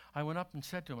I went up and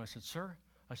said to him, I said, "Sir,"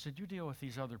 I said, "you deal with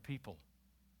these other people.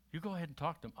 You go ahead and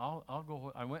talk to them. I'll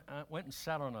go." I went and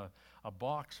sat on a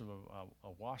box of a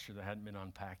washer that hadn't been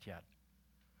unpacked yet.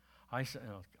 I'll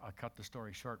cut the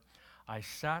story short. I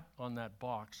sat on that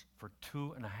box for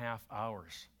 2.5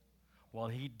 hours while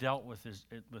he dealt with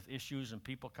issues and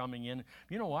people coming in.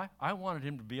 You know why? I wanted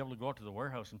him to be able to go out to the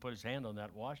warehouse and put his hand on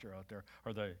that washer out there,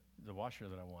 or the washer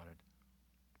that I wanted.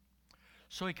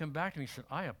 So he came back to me and said,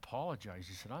 I apologize.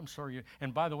 He said, I'm sorry.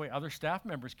 And by the way, other staff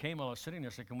members came while I was sitting there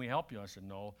and said, can we help you? I said,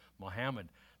 no, Mohammed,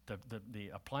 the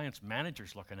appliance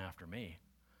manager's looking after me.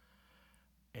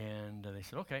 And they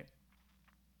said, okay.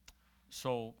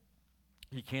 So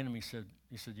he came to me,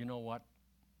 he said, you know what?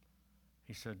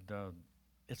 He said,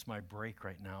 it's my break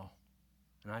right now,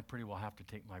 and I pretty well have to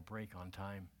take my break on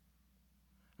time.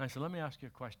 And I said, let me ask you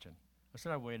a question. I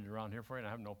said, I waited around here for you, and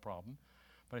I have no problem.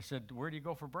 But I said, where do you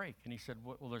go for break? And he said,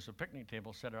 well, there's a picnic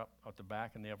table set up out the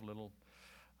back, and they have a little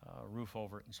roof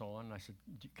over it and so on. And I said,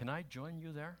 can I join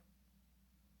you there?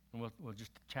 And we'll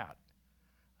just chat.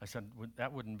 I said,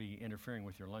 that wouldn't be interfering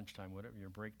with your lunchtime, whatever, your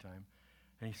break time.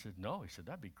 And he said, no. He said,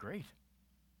 that'd be great.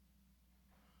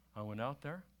 I went out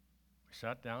there. We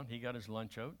sat down. He got his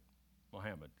lunch out.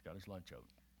 Mohammed got his lunch out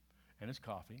and his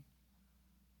coffee.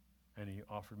 And he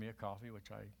offered me a coffee,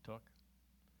 which I took.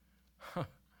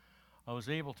 I was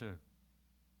able to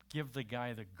give the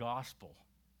guy the gospel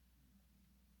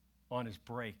on his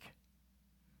break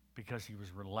because he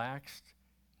was relaxed,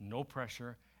 no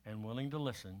pressure, and willing to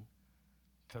listen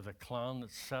to the clown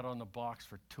that sat on the box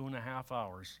for 2.5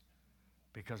 hours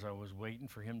because I was waiting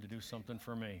for him to do something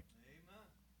for me. Amen.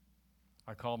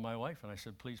 I called my wife and I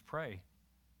said, please pray.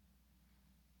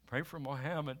 Pray for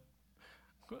Mohammed.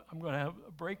 I'm going to have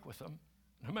a break with him.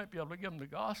 I might be able to give him the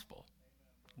gospel.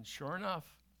 Amen. And sure enough,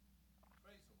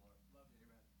 praise the Lord. Love you.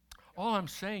 Amen. All I'm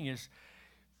saying is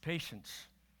patience.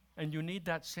 And you need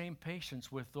that same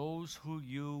patience with those who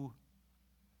you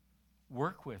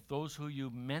work with, those who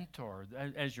you mentor,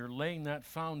 as you're laying that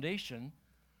foundation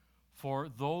for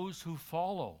those who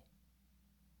follow.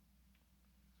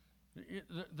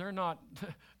 They're not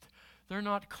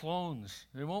clones.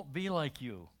 They won't be like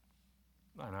you.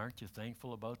 And aren't you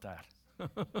thankful about that?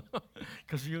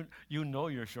 Because you know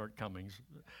your shortcomings.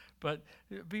 But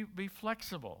be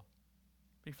flexible.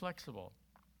 Be flexible.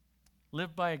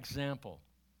 Live by example.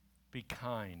 Be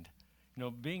kind. You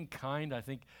know, being kind, I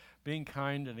think, being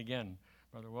kind, and again,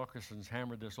 Brother Wilkerson's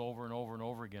hammered this over and over and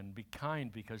over again, be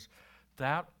kind because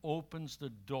that opens the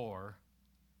door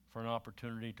for an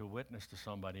opportunity to witness to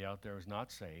somebody out there who's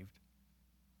not saved.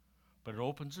 But it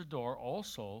opens the door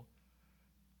also.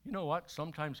 You know what?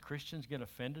 Sometimes Christians get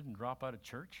offended and drop out of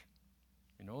church.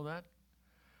 You know that?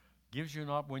 Gives you an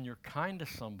when you're kind to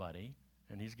somebody,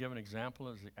 and he's given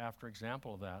example after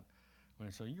example of that. When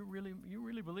he says, you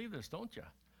really believe this, don't you?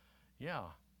 Yeah.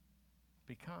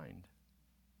 Be kind.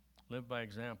 Live by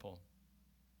example.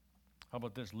 How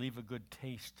about this? Leave a good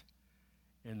taste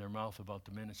in their mouth about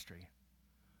the ministry.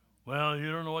 Well,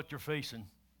 you don't know what you're facing.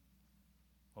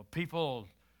 Well, people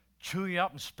chew you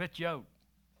up and spit you out.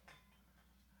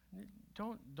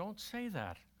 Don't say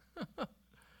that.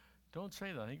 Don't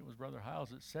say that. I think it was Brother Hiles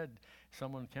that said,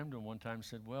 someone came to him one time and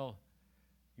said, well,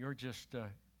 they're just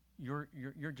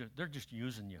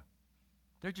using you.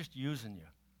 They're just using you.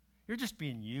 You're just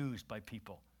being used by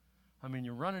people. I mean,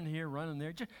 you're running here, running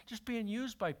there, just being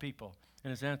used by people.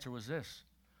 And his answer was this: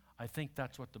 I think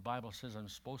that's what the Bible says I'm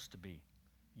supposed to be,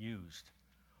 used.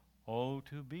 Oh,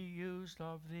 to be used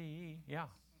of thee. Yeah.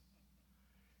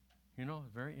 You know,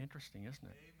 very interesting, isn't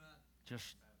it? Amen.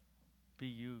 Just be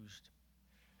used.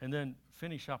 And then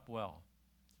finish up well.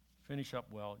 Finish up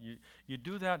well. You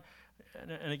do that,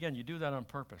 and again, you do that on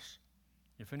purpose.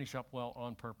 You finish up well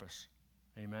on purpose.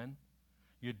 Amen?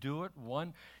 You do it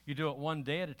one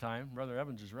day at a time. Brother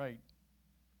Evans is right.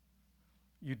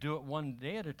 You do it one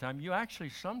day at a time. You actually,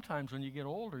 sometimes when you get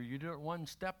older, you do it one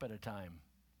step at a time.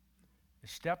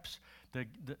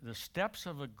 The steps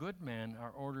of a good man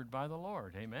are ordered by the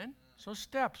Lord. Amen? So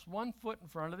steps, one foot in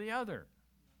front of the other.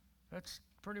 That's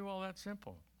pretty well that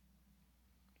simple.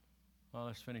 Well,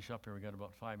 let's finish up here. We've got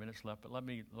about 5 minutes left, but let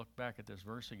me look back at this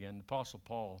verse again. The Apostle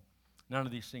Paul, none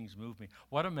of these things move me.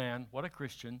 What a man, what a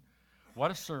Christian, what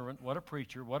a servant, what a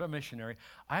preacher, what a missionary.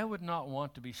 I would not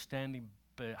want to be standing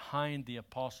behind the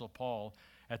Apostle Paul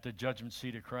at the judgment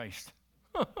seat of Christ.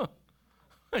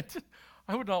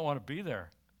 I would not want to be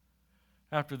there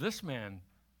after this man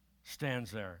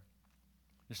stands there.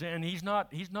 You see, and he's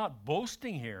not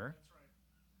boasting here. That's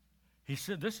right. He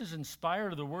said, this is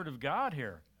inspired of the Word of God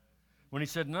here. When he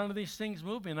said, none of these things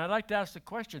move me. And I'd like to ask the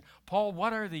question, Paul,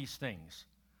 what are these things?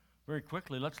 Very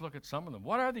quickly, let's look at some of them.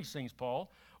 What are these things,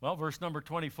 Paul? Well, verse number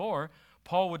 24,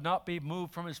 Paul would not be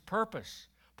moved from his purpose.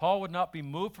 Paul would not be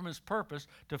moved from his purpose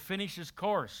to finish his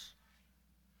course.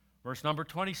 Verse number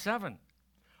 27,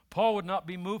 Paul would not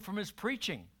be moved from his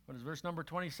preaching. What does verse number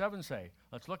 27 say?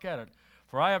 Let's look at it.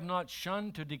 For I have not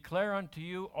shunned to declare unto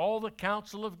you all the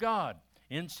counsel of God,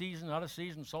 in season, out of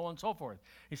season, so on and so forth.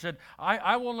 He said,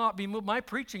 I will not be moved. My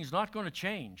preaching is not going to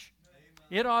change. Amen.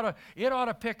 It ought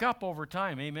to pick up over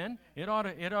time, amen? It ought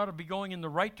to be going in the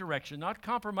right direction, not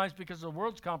compromise because the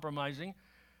world's compromising.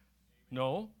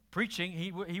 No, preaching,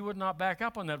 he would not back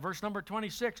up on that. Verse number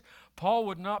 26, Paul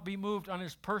would not be moved on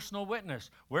his personal witness.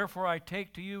 Wherefore I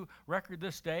take to you record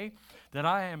this day that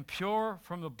I am pure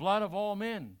from the blood of all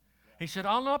men. He said,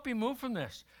 I'll not be moved from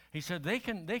this. He said, they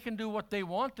can do what they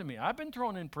want to me. I've been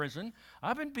thrown in prison.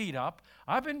 I've been beat up.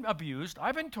 I've been abused.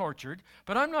 I've been tortured.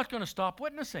 But I'm not going to stop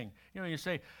witnessing. You know, you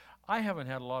say, I haven't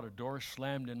had a lot of doors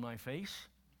slammed in my face.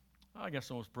 I guess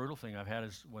the most brutal thing I've had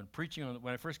is when preaching.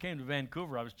 When I first came to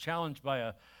Vancouver, I was challenged by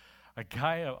a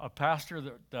guy, a pastor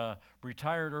that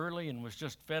retired early and was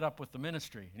just fed up with the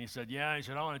ministry. And he said, I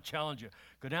want to challenge you.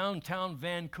 Go downtown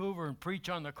Vancouver and preach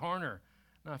on the corner.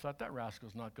 And I thought, that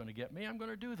rascal's not going to get me. I'm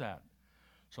going to do that.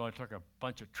 So I took a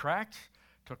bunch of tracts,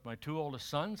 took my 2 oldest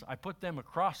sons. I put them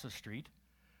across the street.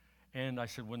 And I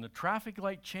said, when the traffic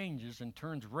light changes and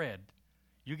turns red,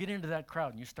 you get into that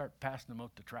crowd and you start passing them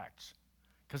out the tracts.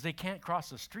 Because they can't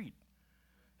cross the street.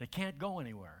 They can't go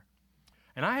anywhere.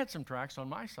 And I had some tracts on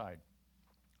my side.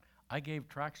 I gave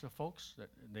tracts to folks that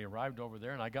they arrived over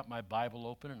there, and I got my Bible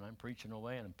open, and I'm preaching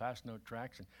away, and I'm passing out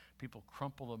tracts, and people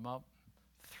crumple them up,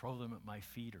 throw them at my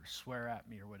feet, or swear at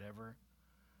me, or whatever.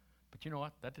 But you know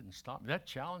what? That didn't stop me. That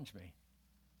challenged me.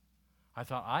 I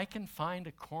thought, I can find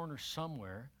a corner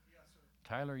somewhere. Yes,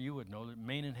 sir. Tyler, you would know that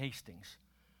Maine and Hastings,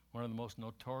 one of the most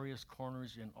notorious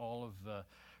corners in all of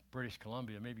British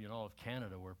Columbia, maybe in all of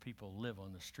Canada, where people live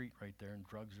on the street right there and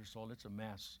drugs are sold. It's a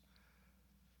mess.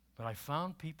 But I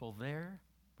found people there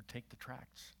would take the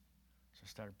tracts. So I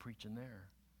started preaching there.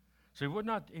 So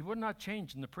he would not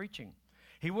change in the preaching.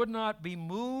 He would not be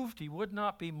moved. He would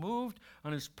not be moved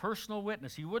on his personal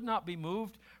witness. He would not be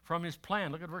moved from his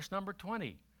plan. Look at verse number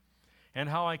 20. And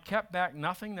how I kept back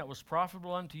nothing that was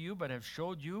profitable unto you, but have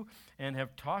showed you and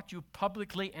have taught you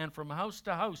publicly and from house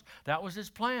to house. That was his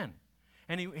plan.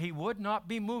 And he would not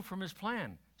be moved from his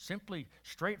plan. Simply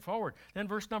straightforward. Then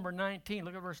verse number 19.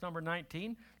 Look at verse number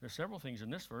 19. There's several things in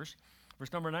this verse.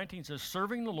 Verse number 19 says,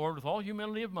 serving the Lord with all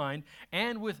humility of mind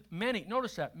and with many,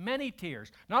 notice that, many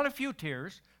tears. Not a few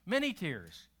tears, many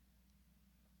tears.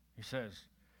 He says,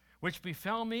 which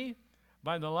befell me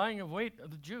by the lying of wait of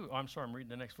the Jew. Oh, I'm sorry, I'm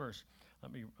reading the next verse.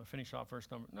 Let me finish off verse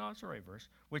number, no, it's the right verse.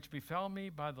 Which befell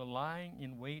me by the lying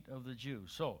in wait of the Jew.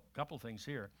 So, a couple things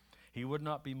here. He would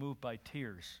not be moved by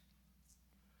tears.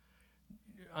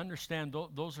 Understand,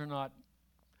 those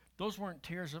weren't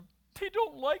tears of, they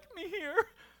don't like me here.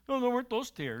 No, there weren't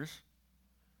those tears.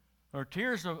 Or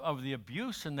tears of the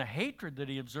abuse and the hatred that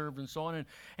he observed and so on.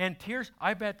 And tears,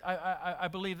 I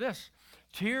believe this,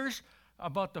 tears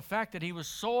about the fact that he was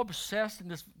so obsessed,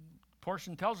 and this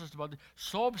portion tells us about it,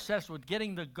 so obsessed with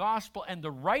getting the gospel and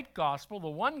the right gospel, the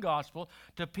one gospel,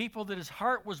 to people that his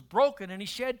heart was broken and he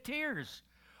shed tears.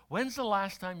 When's the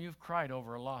last time you've cried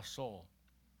over a lost soul?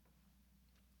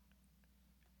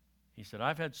 He said,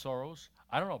 I've had sorrows.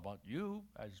 I don't know about you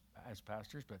as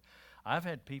pastors, but I've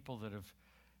had people that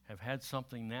have had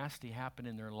something nasty happen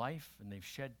in their life, and they've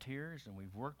shed tears, and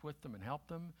we've worked with them and helped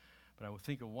them. But I would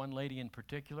think of one lady in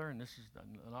particular, and this is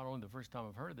not only the first time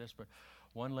I've heard of this, but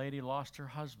one lady lost her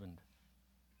husband.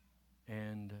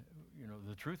 And, you know,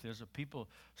 the truth is that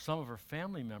some of her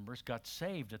family members got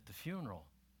saved at the funeral.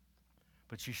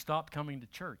 But she stopped coming to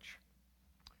church.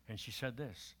 And she said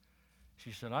this.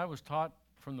 She said, I was taught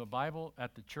from the Bible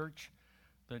at the church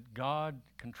that God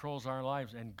controls our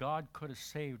lives, and God could have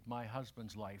saved my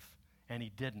husband's life, and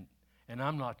he didn't. And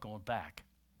I'm not going back.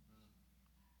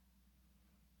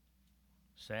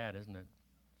 Sad, isn't it?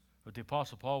 But the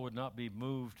Apostle Paul would not be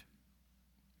moved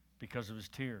because of his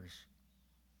tears.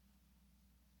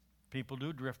 People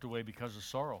do drift away because of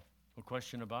sorrow. No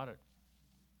question about it.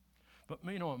 But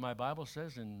you know what my Bible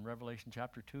says in Revelation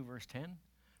chapter 2, verse 10?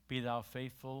 Be thou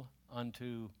faithful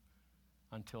until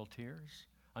tears,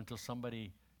 until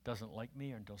somebody doesn't like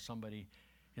me, or until somebody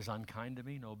is unkind to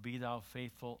me. No, be thou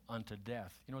faithful unto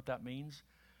death. You know what that means?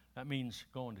 That means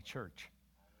going to church.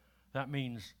 That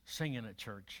means singing at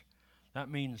church. That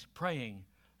means praying.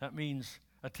 That means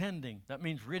attending. That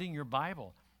means reading your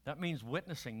Bible. That means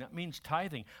witnessing. That means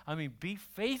tithing. I mean, be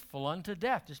faithful unto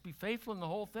death. Just be faithful in the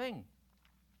whole thing.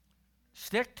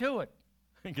 Stick to it.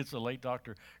 I think it's the late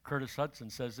Dr. Curtis Hudson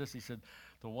says this. He said,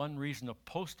 the one reason a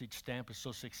postage stamp is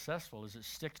so successful is it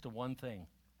sticks to one thing.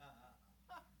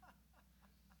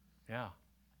 Yeah.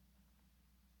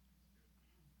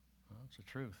 Well, it's the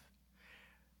truth.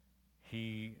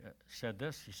 He said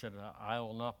this. He said, I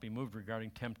will not be moved regarding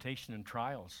temptation and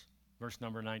trials. Verse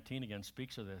number 19 again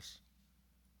speaks of this.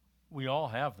 We all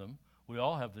have them. We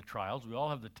all have the trials. We all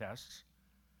have the tests.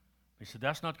 He said,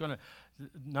 that's not going to,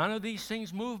 none of these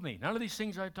things move me. None of these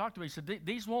things I talked about. He said,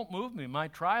 these won't move me. My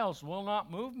trials will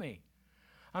not move me.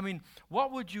 I mean,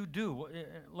 what would you do?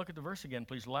 Look at the verse again,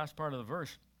 please, the last part of the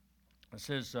verse. It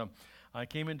says, I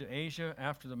came into Asia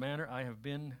after the manner I have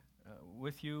been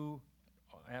with you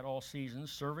at all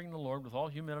seasons, serving the Lord with all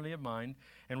humility of mind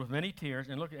and with many tears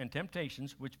and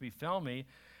temptations which befell me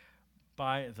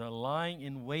by the lying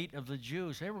in wait of the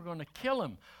Jews. They were going to kill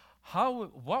him.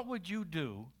 What would you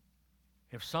do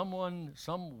if some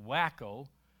wacko,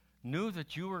 knew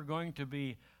that you were going to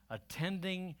be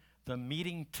attending the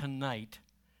meeting tonight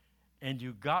and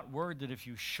you got word that if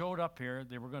you showed up here,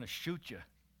 they were going to shoot you?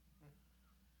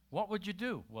 What would you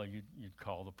do? Well, you'd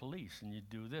call the police, and you'd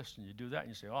do this, and you'd do that, and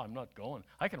you'd say, oh, I'm not going.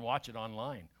 I can watch it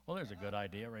online. Well, there's a good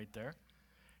idea right there.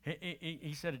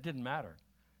 He said it didn't matter.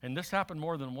 And this happened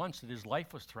more than once, that his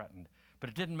life was threatened. But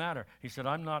it didn't matter. He said,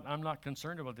 I'm not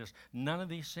concerned about this. None of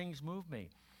these things move me.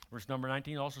 Verse number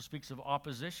 19 also speaks of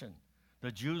opposition.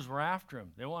 The Jews were after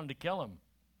him. They wanted to kill him.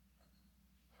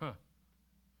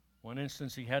 One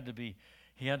instance, he had to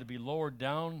be lowered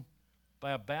down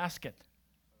by a basket.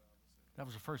 That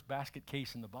was the first basket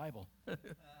case in the Bible. Well,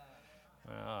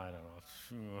 I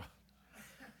don't know.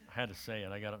 I had to say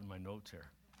it. I got it in my notes here.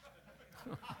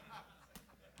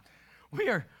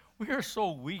 We are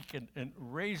so weak and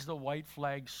raise the white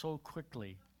flag so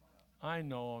quickly. I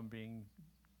know I'm being,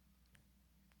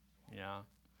 yeah.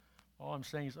 All I'm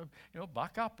saying is,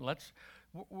 buck up.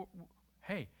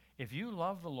 Hey, if you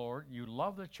love the Lord, you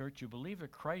love the church, you believe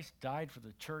that Christ died for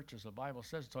the church, as the Bible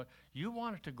says, so you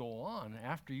want it to go on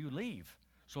after you leave.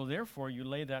 So therefore, you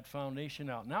lay that foundation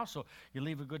out now. So you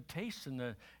leave a good taste in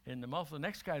the mouth of the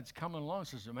next guy that's coming along and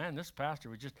says, man, this pastor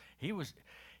he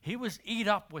was eat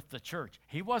up with the church.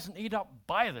 He wasn't eat up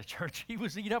by the church. He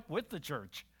was eat up with the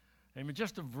church. I mean,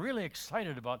 just really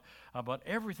excited about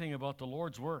everything about the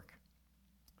Lord's work.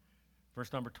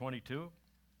 Verse number 22.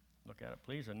 Look at it,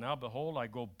 please. And now, behold, I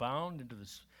go bound into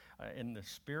in the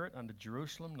Spirit unto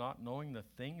Jerusalem, not knowing the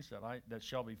things that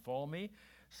shall befall me,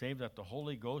 save that the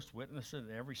Holy Ghost witnesseth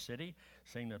in every city,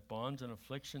 saying that bonds and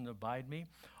affliction abide me.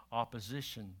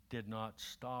 Opposition did not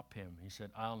stop him. He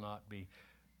said, I'll not be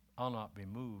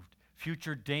moved.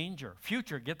 Future danger.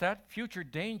 Get that? Future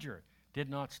danger did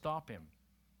not stop him.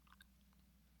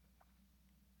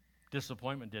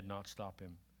 Disappointment did not stop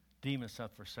him. Demas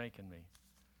hath forsaken me.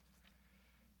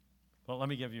 Well, let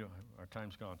me give you, our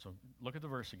time's gone, so look at the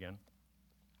verse again.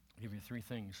 I'll give you three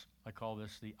things. I call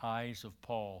this the eyes of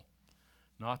Paul.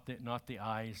 Not the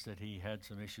eyes that he had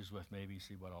some issues with. Maybe,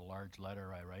 see what a large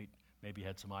letter I write. Maybe he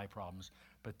had some eye problems.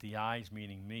 But the eyes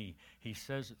meaning me. He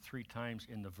says it 3 times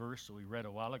in the verse that we read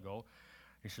a while ago.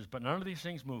 He says, but none of these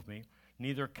things move me,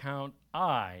 neither count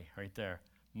I, right there,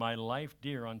 my life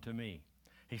dear unto me.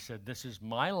 He said, this is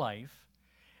my life,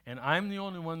 and I'm the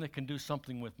only one that can do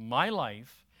something with my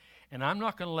life, and I'm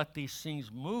not going to let these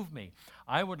things move me.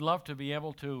 I would love to be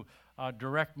able to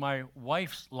direct my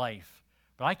wife's life,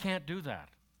 but I can't do that.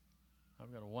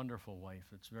 I've got a wonderful wife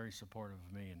that's very supportive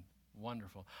of me and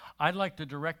wonderful. I'd like to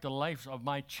direct the lives of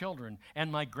my children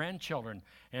and my grandchildren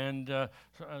and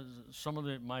some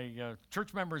of my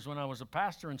church members when I was a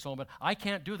pastor and so on, but I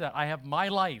can't do that. I have my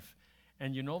life.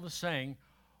 And you know the saying,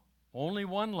 only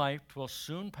one life will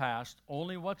soon pass.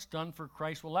 Only what's done for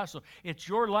Christ will last. So it's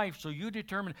your life, so you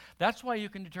determine. That's why you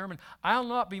can determine, I'll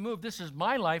not be moved. This is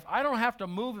my life. I don't have to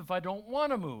move if I don't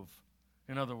want to move,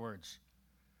 in other words.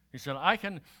 He said,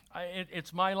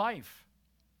 it's my life.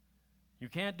 You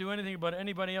can't do anything about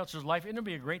anybody else's life. It'll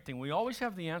be a great thing. We always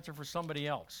have the answer for somebody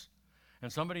else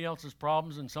and somebody else's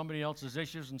problems and somebody else's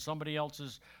issues and somebody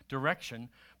else's direction.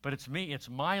 But it's me. It's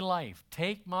my life.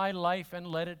 Take my life and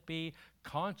let it be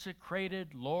consecrated,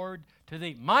 Lord, to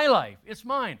thee. My life. It's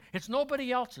mine. It's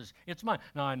nobody else's. It's mine.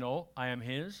 Now, I know I am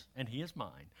his and he is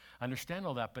mine. I understand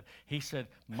all that. But he said,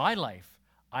 my life.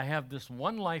 I have this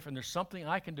one life, and there's something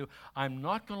I can do. I'm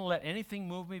not going to let anything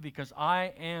move me because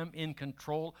I am in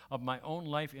control of my own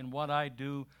life in what I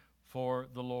do for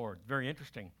the Lord. Very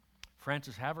interesting.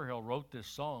 Francis Haverhill wrote this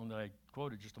song that I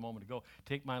quoted just a moment ago,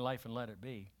 Take My Life and Let It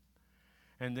Be.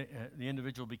 And the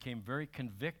individual became very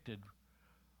convicted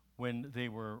when they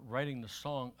were writing the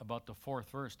song about the 4th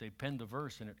verse. They penned the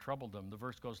verse, and it troubled them. The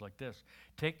verse goes like this,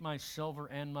 Take my silver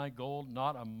and my gold,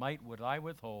 not a mite would I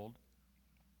withhold.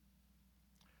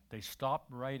 They stopped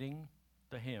writing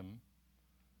the hymn,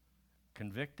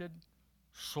 convicted,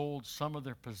 sold some of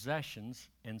their possessions,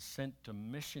 and sent to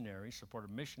missionaries,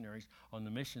 supported missionaries on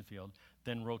the mission field,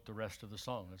 then wrote the rest of the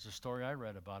song. That's a story I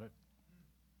read about it.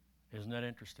 Isn't that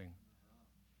interesting?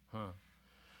 Huh.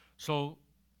 So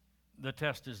the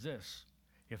test is this.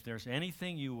 If there's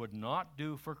anything you would not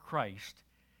do for Christ,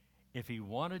 If he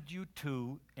wanted you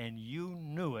to and you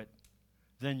knew it,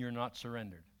 then you're not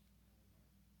surrendered.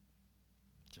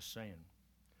 Just saying.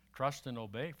 Trust and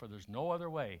obey, for there's no other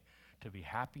way to be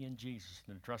happy in Jesus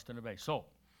than to trust and obey. So,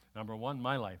 number one,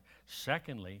 my life.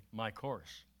 Secondly, my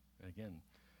course. And again,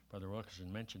 Brother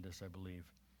Wilkerson mentioned this, I believe.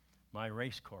 My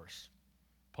race course.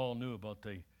 Paul knew about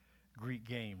the Greek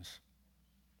games.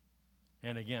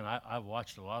 And again, I've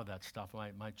watched a lot of that stuff.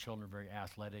 My children are very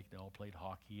athletic. They all played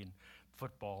hockey and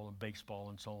football and baseball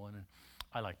and so on. And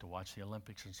I like to watch the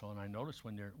Olympics and so on. I notice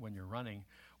when you're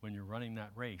running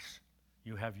that race,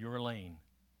 you have your lane.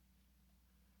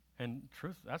 And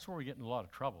truth, that's where we get in a lot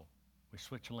of trouble. We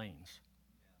switch lanes.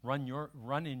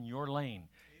 Run in your lane.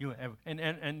 You have,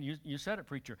 and you said it,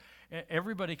 preacher.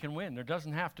 Everybody can win. There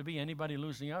doesn't have to be anybody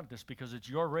losing out of this because it's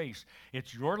your race.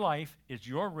 It's your life. It's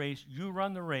your race. You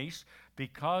run the race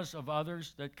because of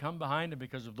others that come behind and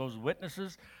because of those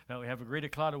witnesses. Now we have a greater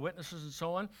cloud of witnesses and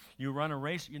so on. You run a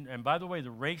race. And by the way,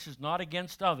 the race is not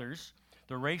against others.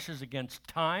 The race is against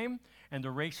time, and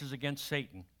the race is against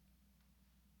Satan.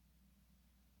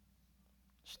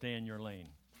 Stay in your lane.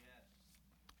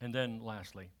 And then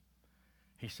lastly,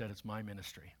 he said, it's my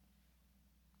ministry.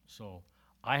 So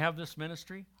I have this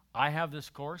ministry, I have this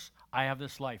course, I have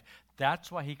this life.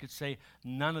 That's why he could say,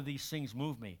 none of these things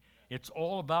move me. It's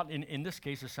all about, in this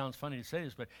case, it sounds funny to say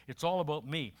this, but it's all about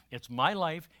me. It's my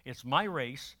life, it's my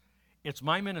race, it's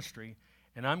my ministry,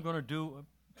 and I'm going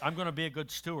to be a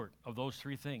good steward of those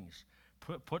three things.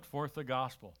 Put forth the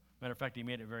gospel. Matter of fact, he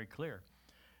made it very clear.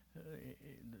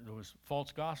 There was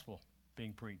false gospel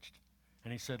being preached.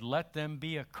 And he said, let them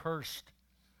be accursed.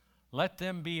 Let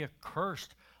them be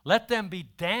accursed. Let them be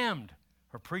damned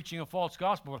for preaching a false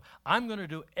gospel. I'm going to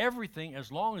do everything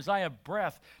as long as I have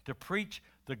breath to preach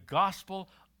the gospel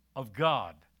of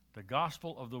God, the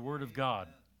gospel of the Word of God.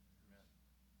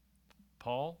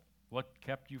 Paul, what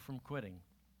kept you from quitting?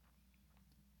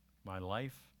 My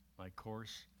life, my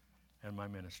course, and my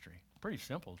ministry. Pretty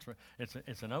simple.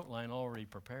 It's an outline already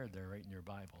prepared there right in your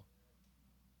Bible.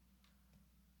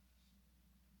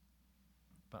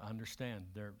 But understand,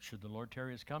 should the Lord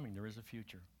tarry is coming, there is a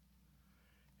future.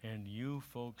 And you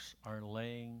folks are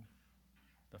laying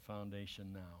the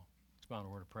foundation now. Let's bow in a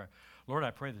word of prayer. Lord,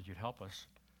 I pray that you'd help us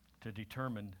to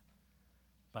determine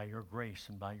by your grace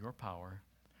and by your power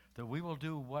that we will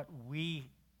do what we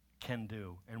can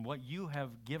do and what you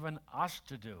have given us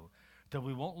to do, that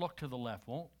we won't look to the left,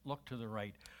 won't look to the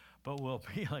right, but we'll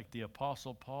be like the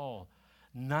Apostle Paul.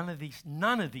 None of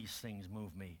these things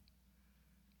move me.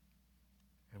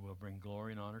 And we'll bring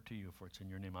glory and honor to you, for it's in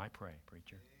your name I pray,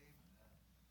 preacher.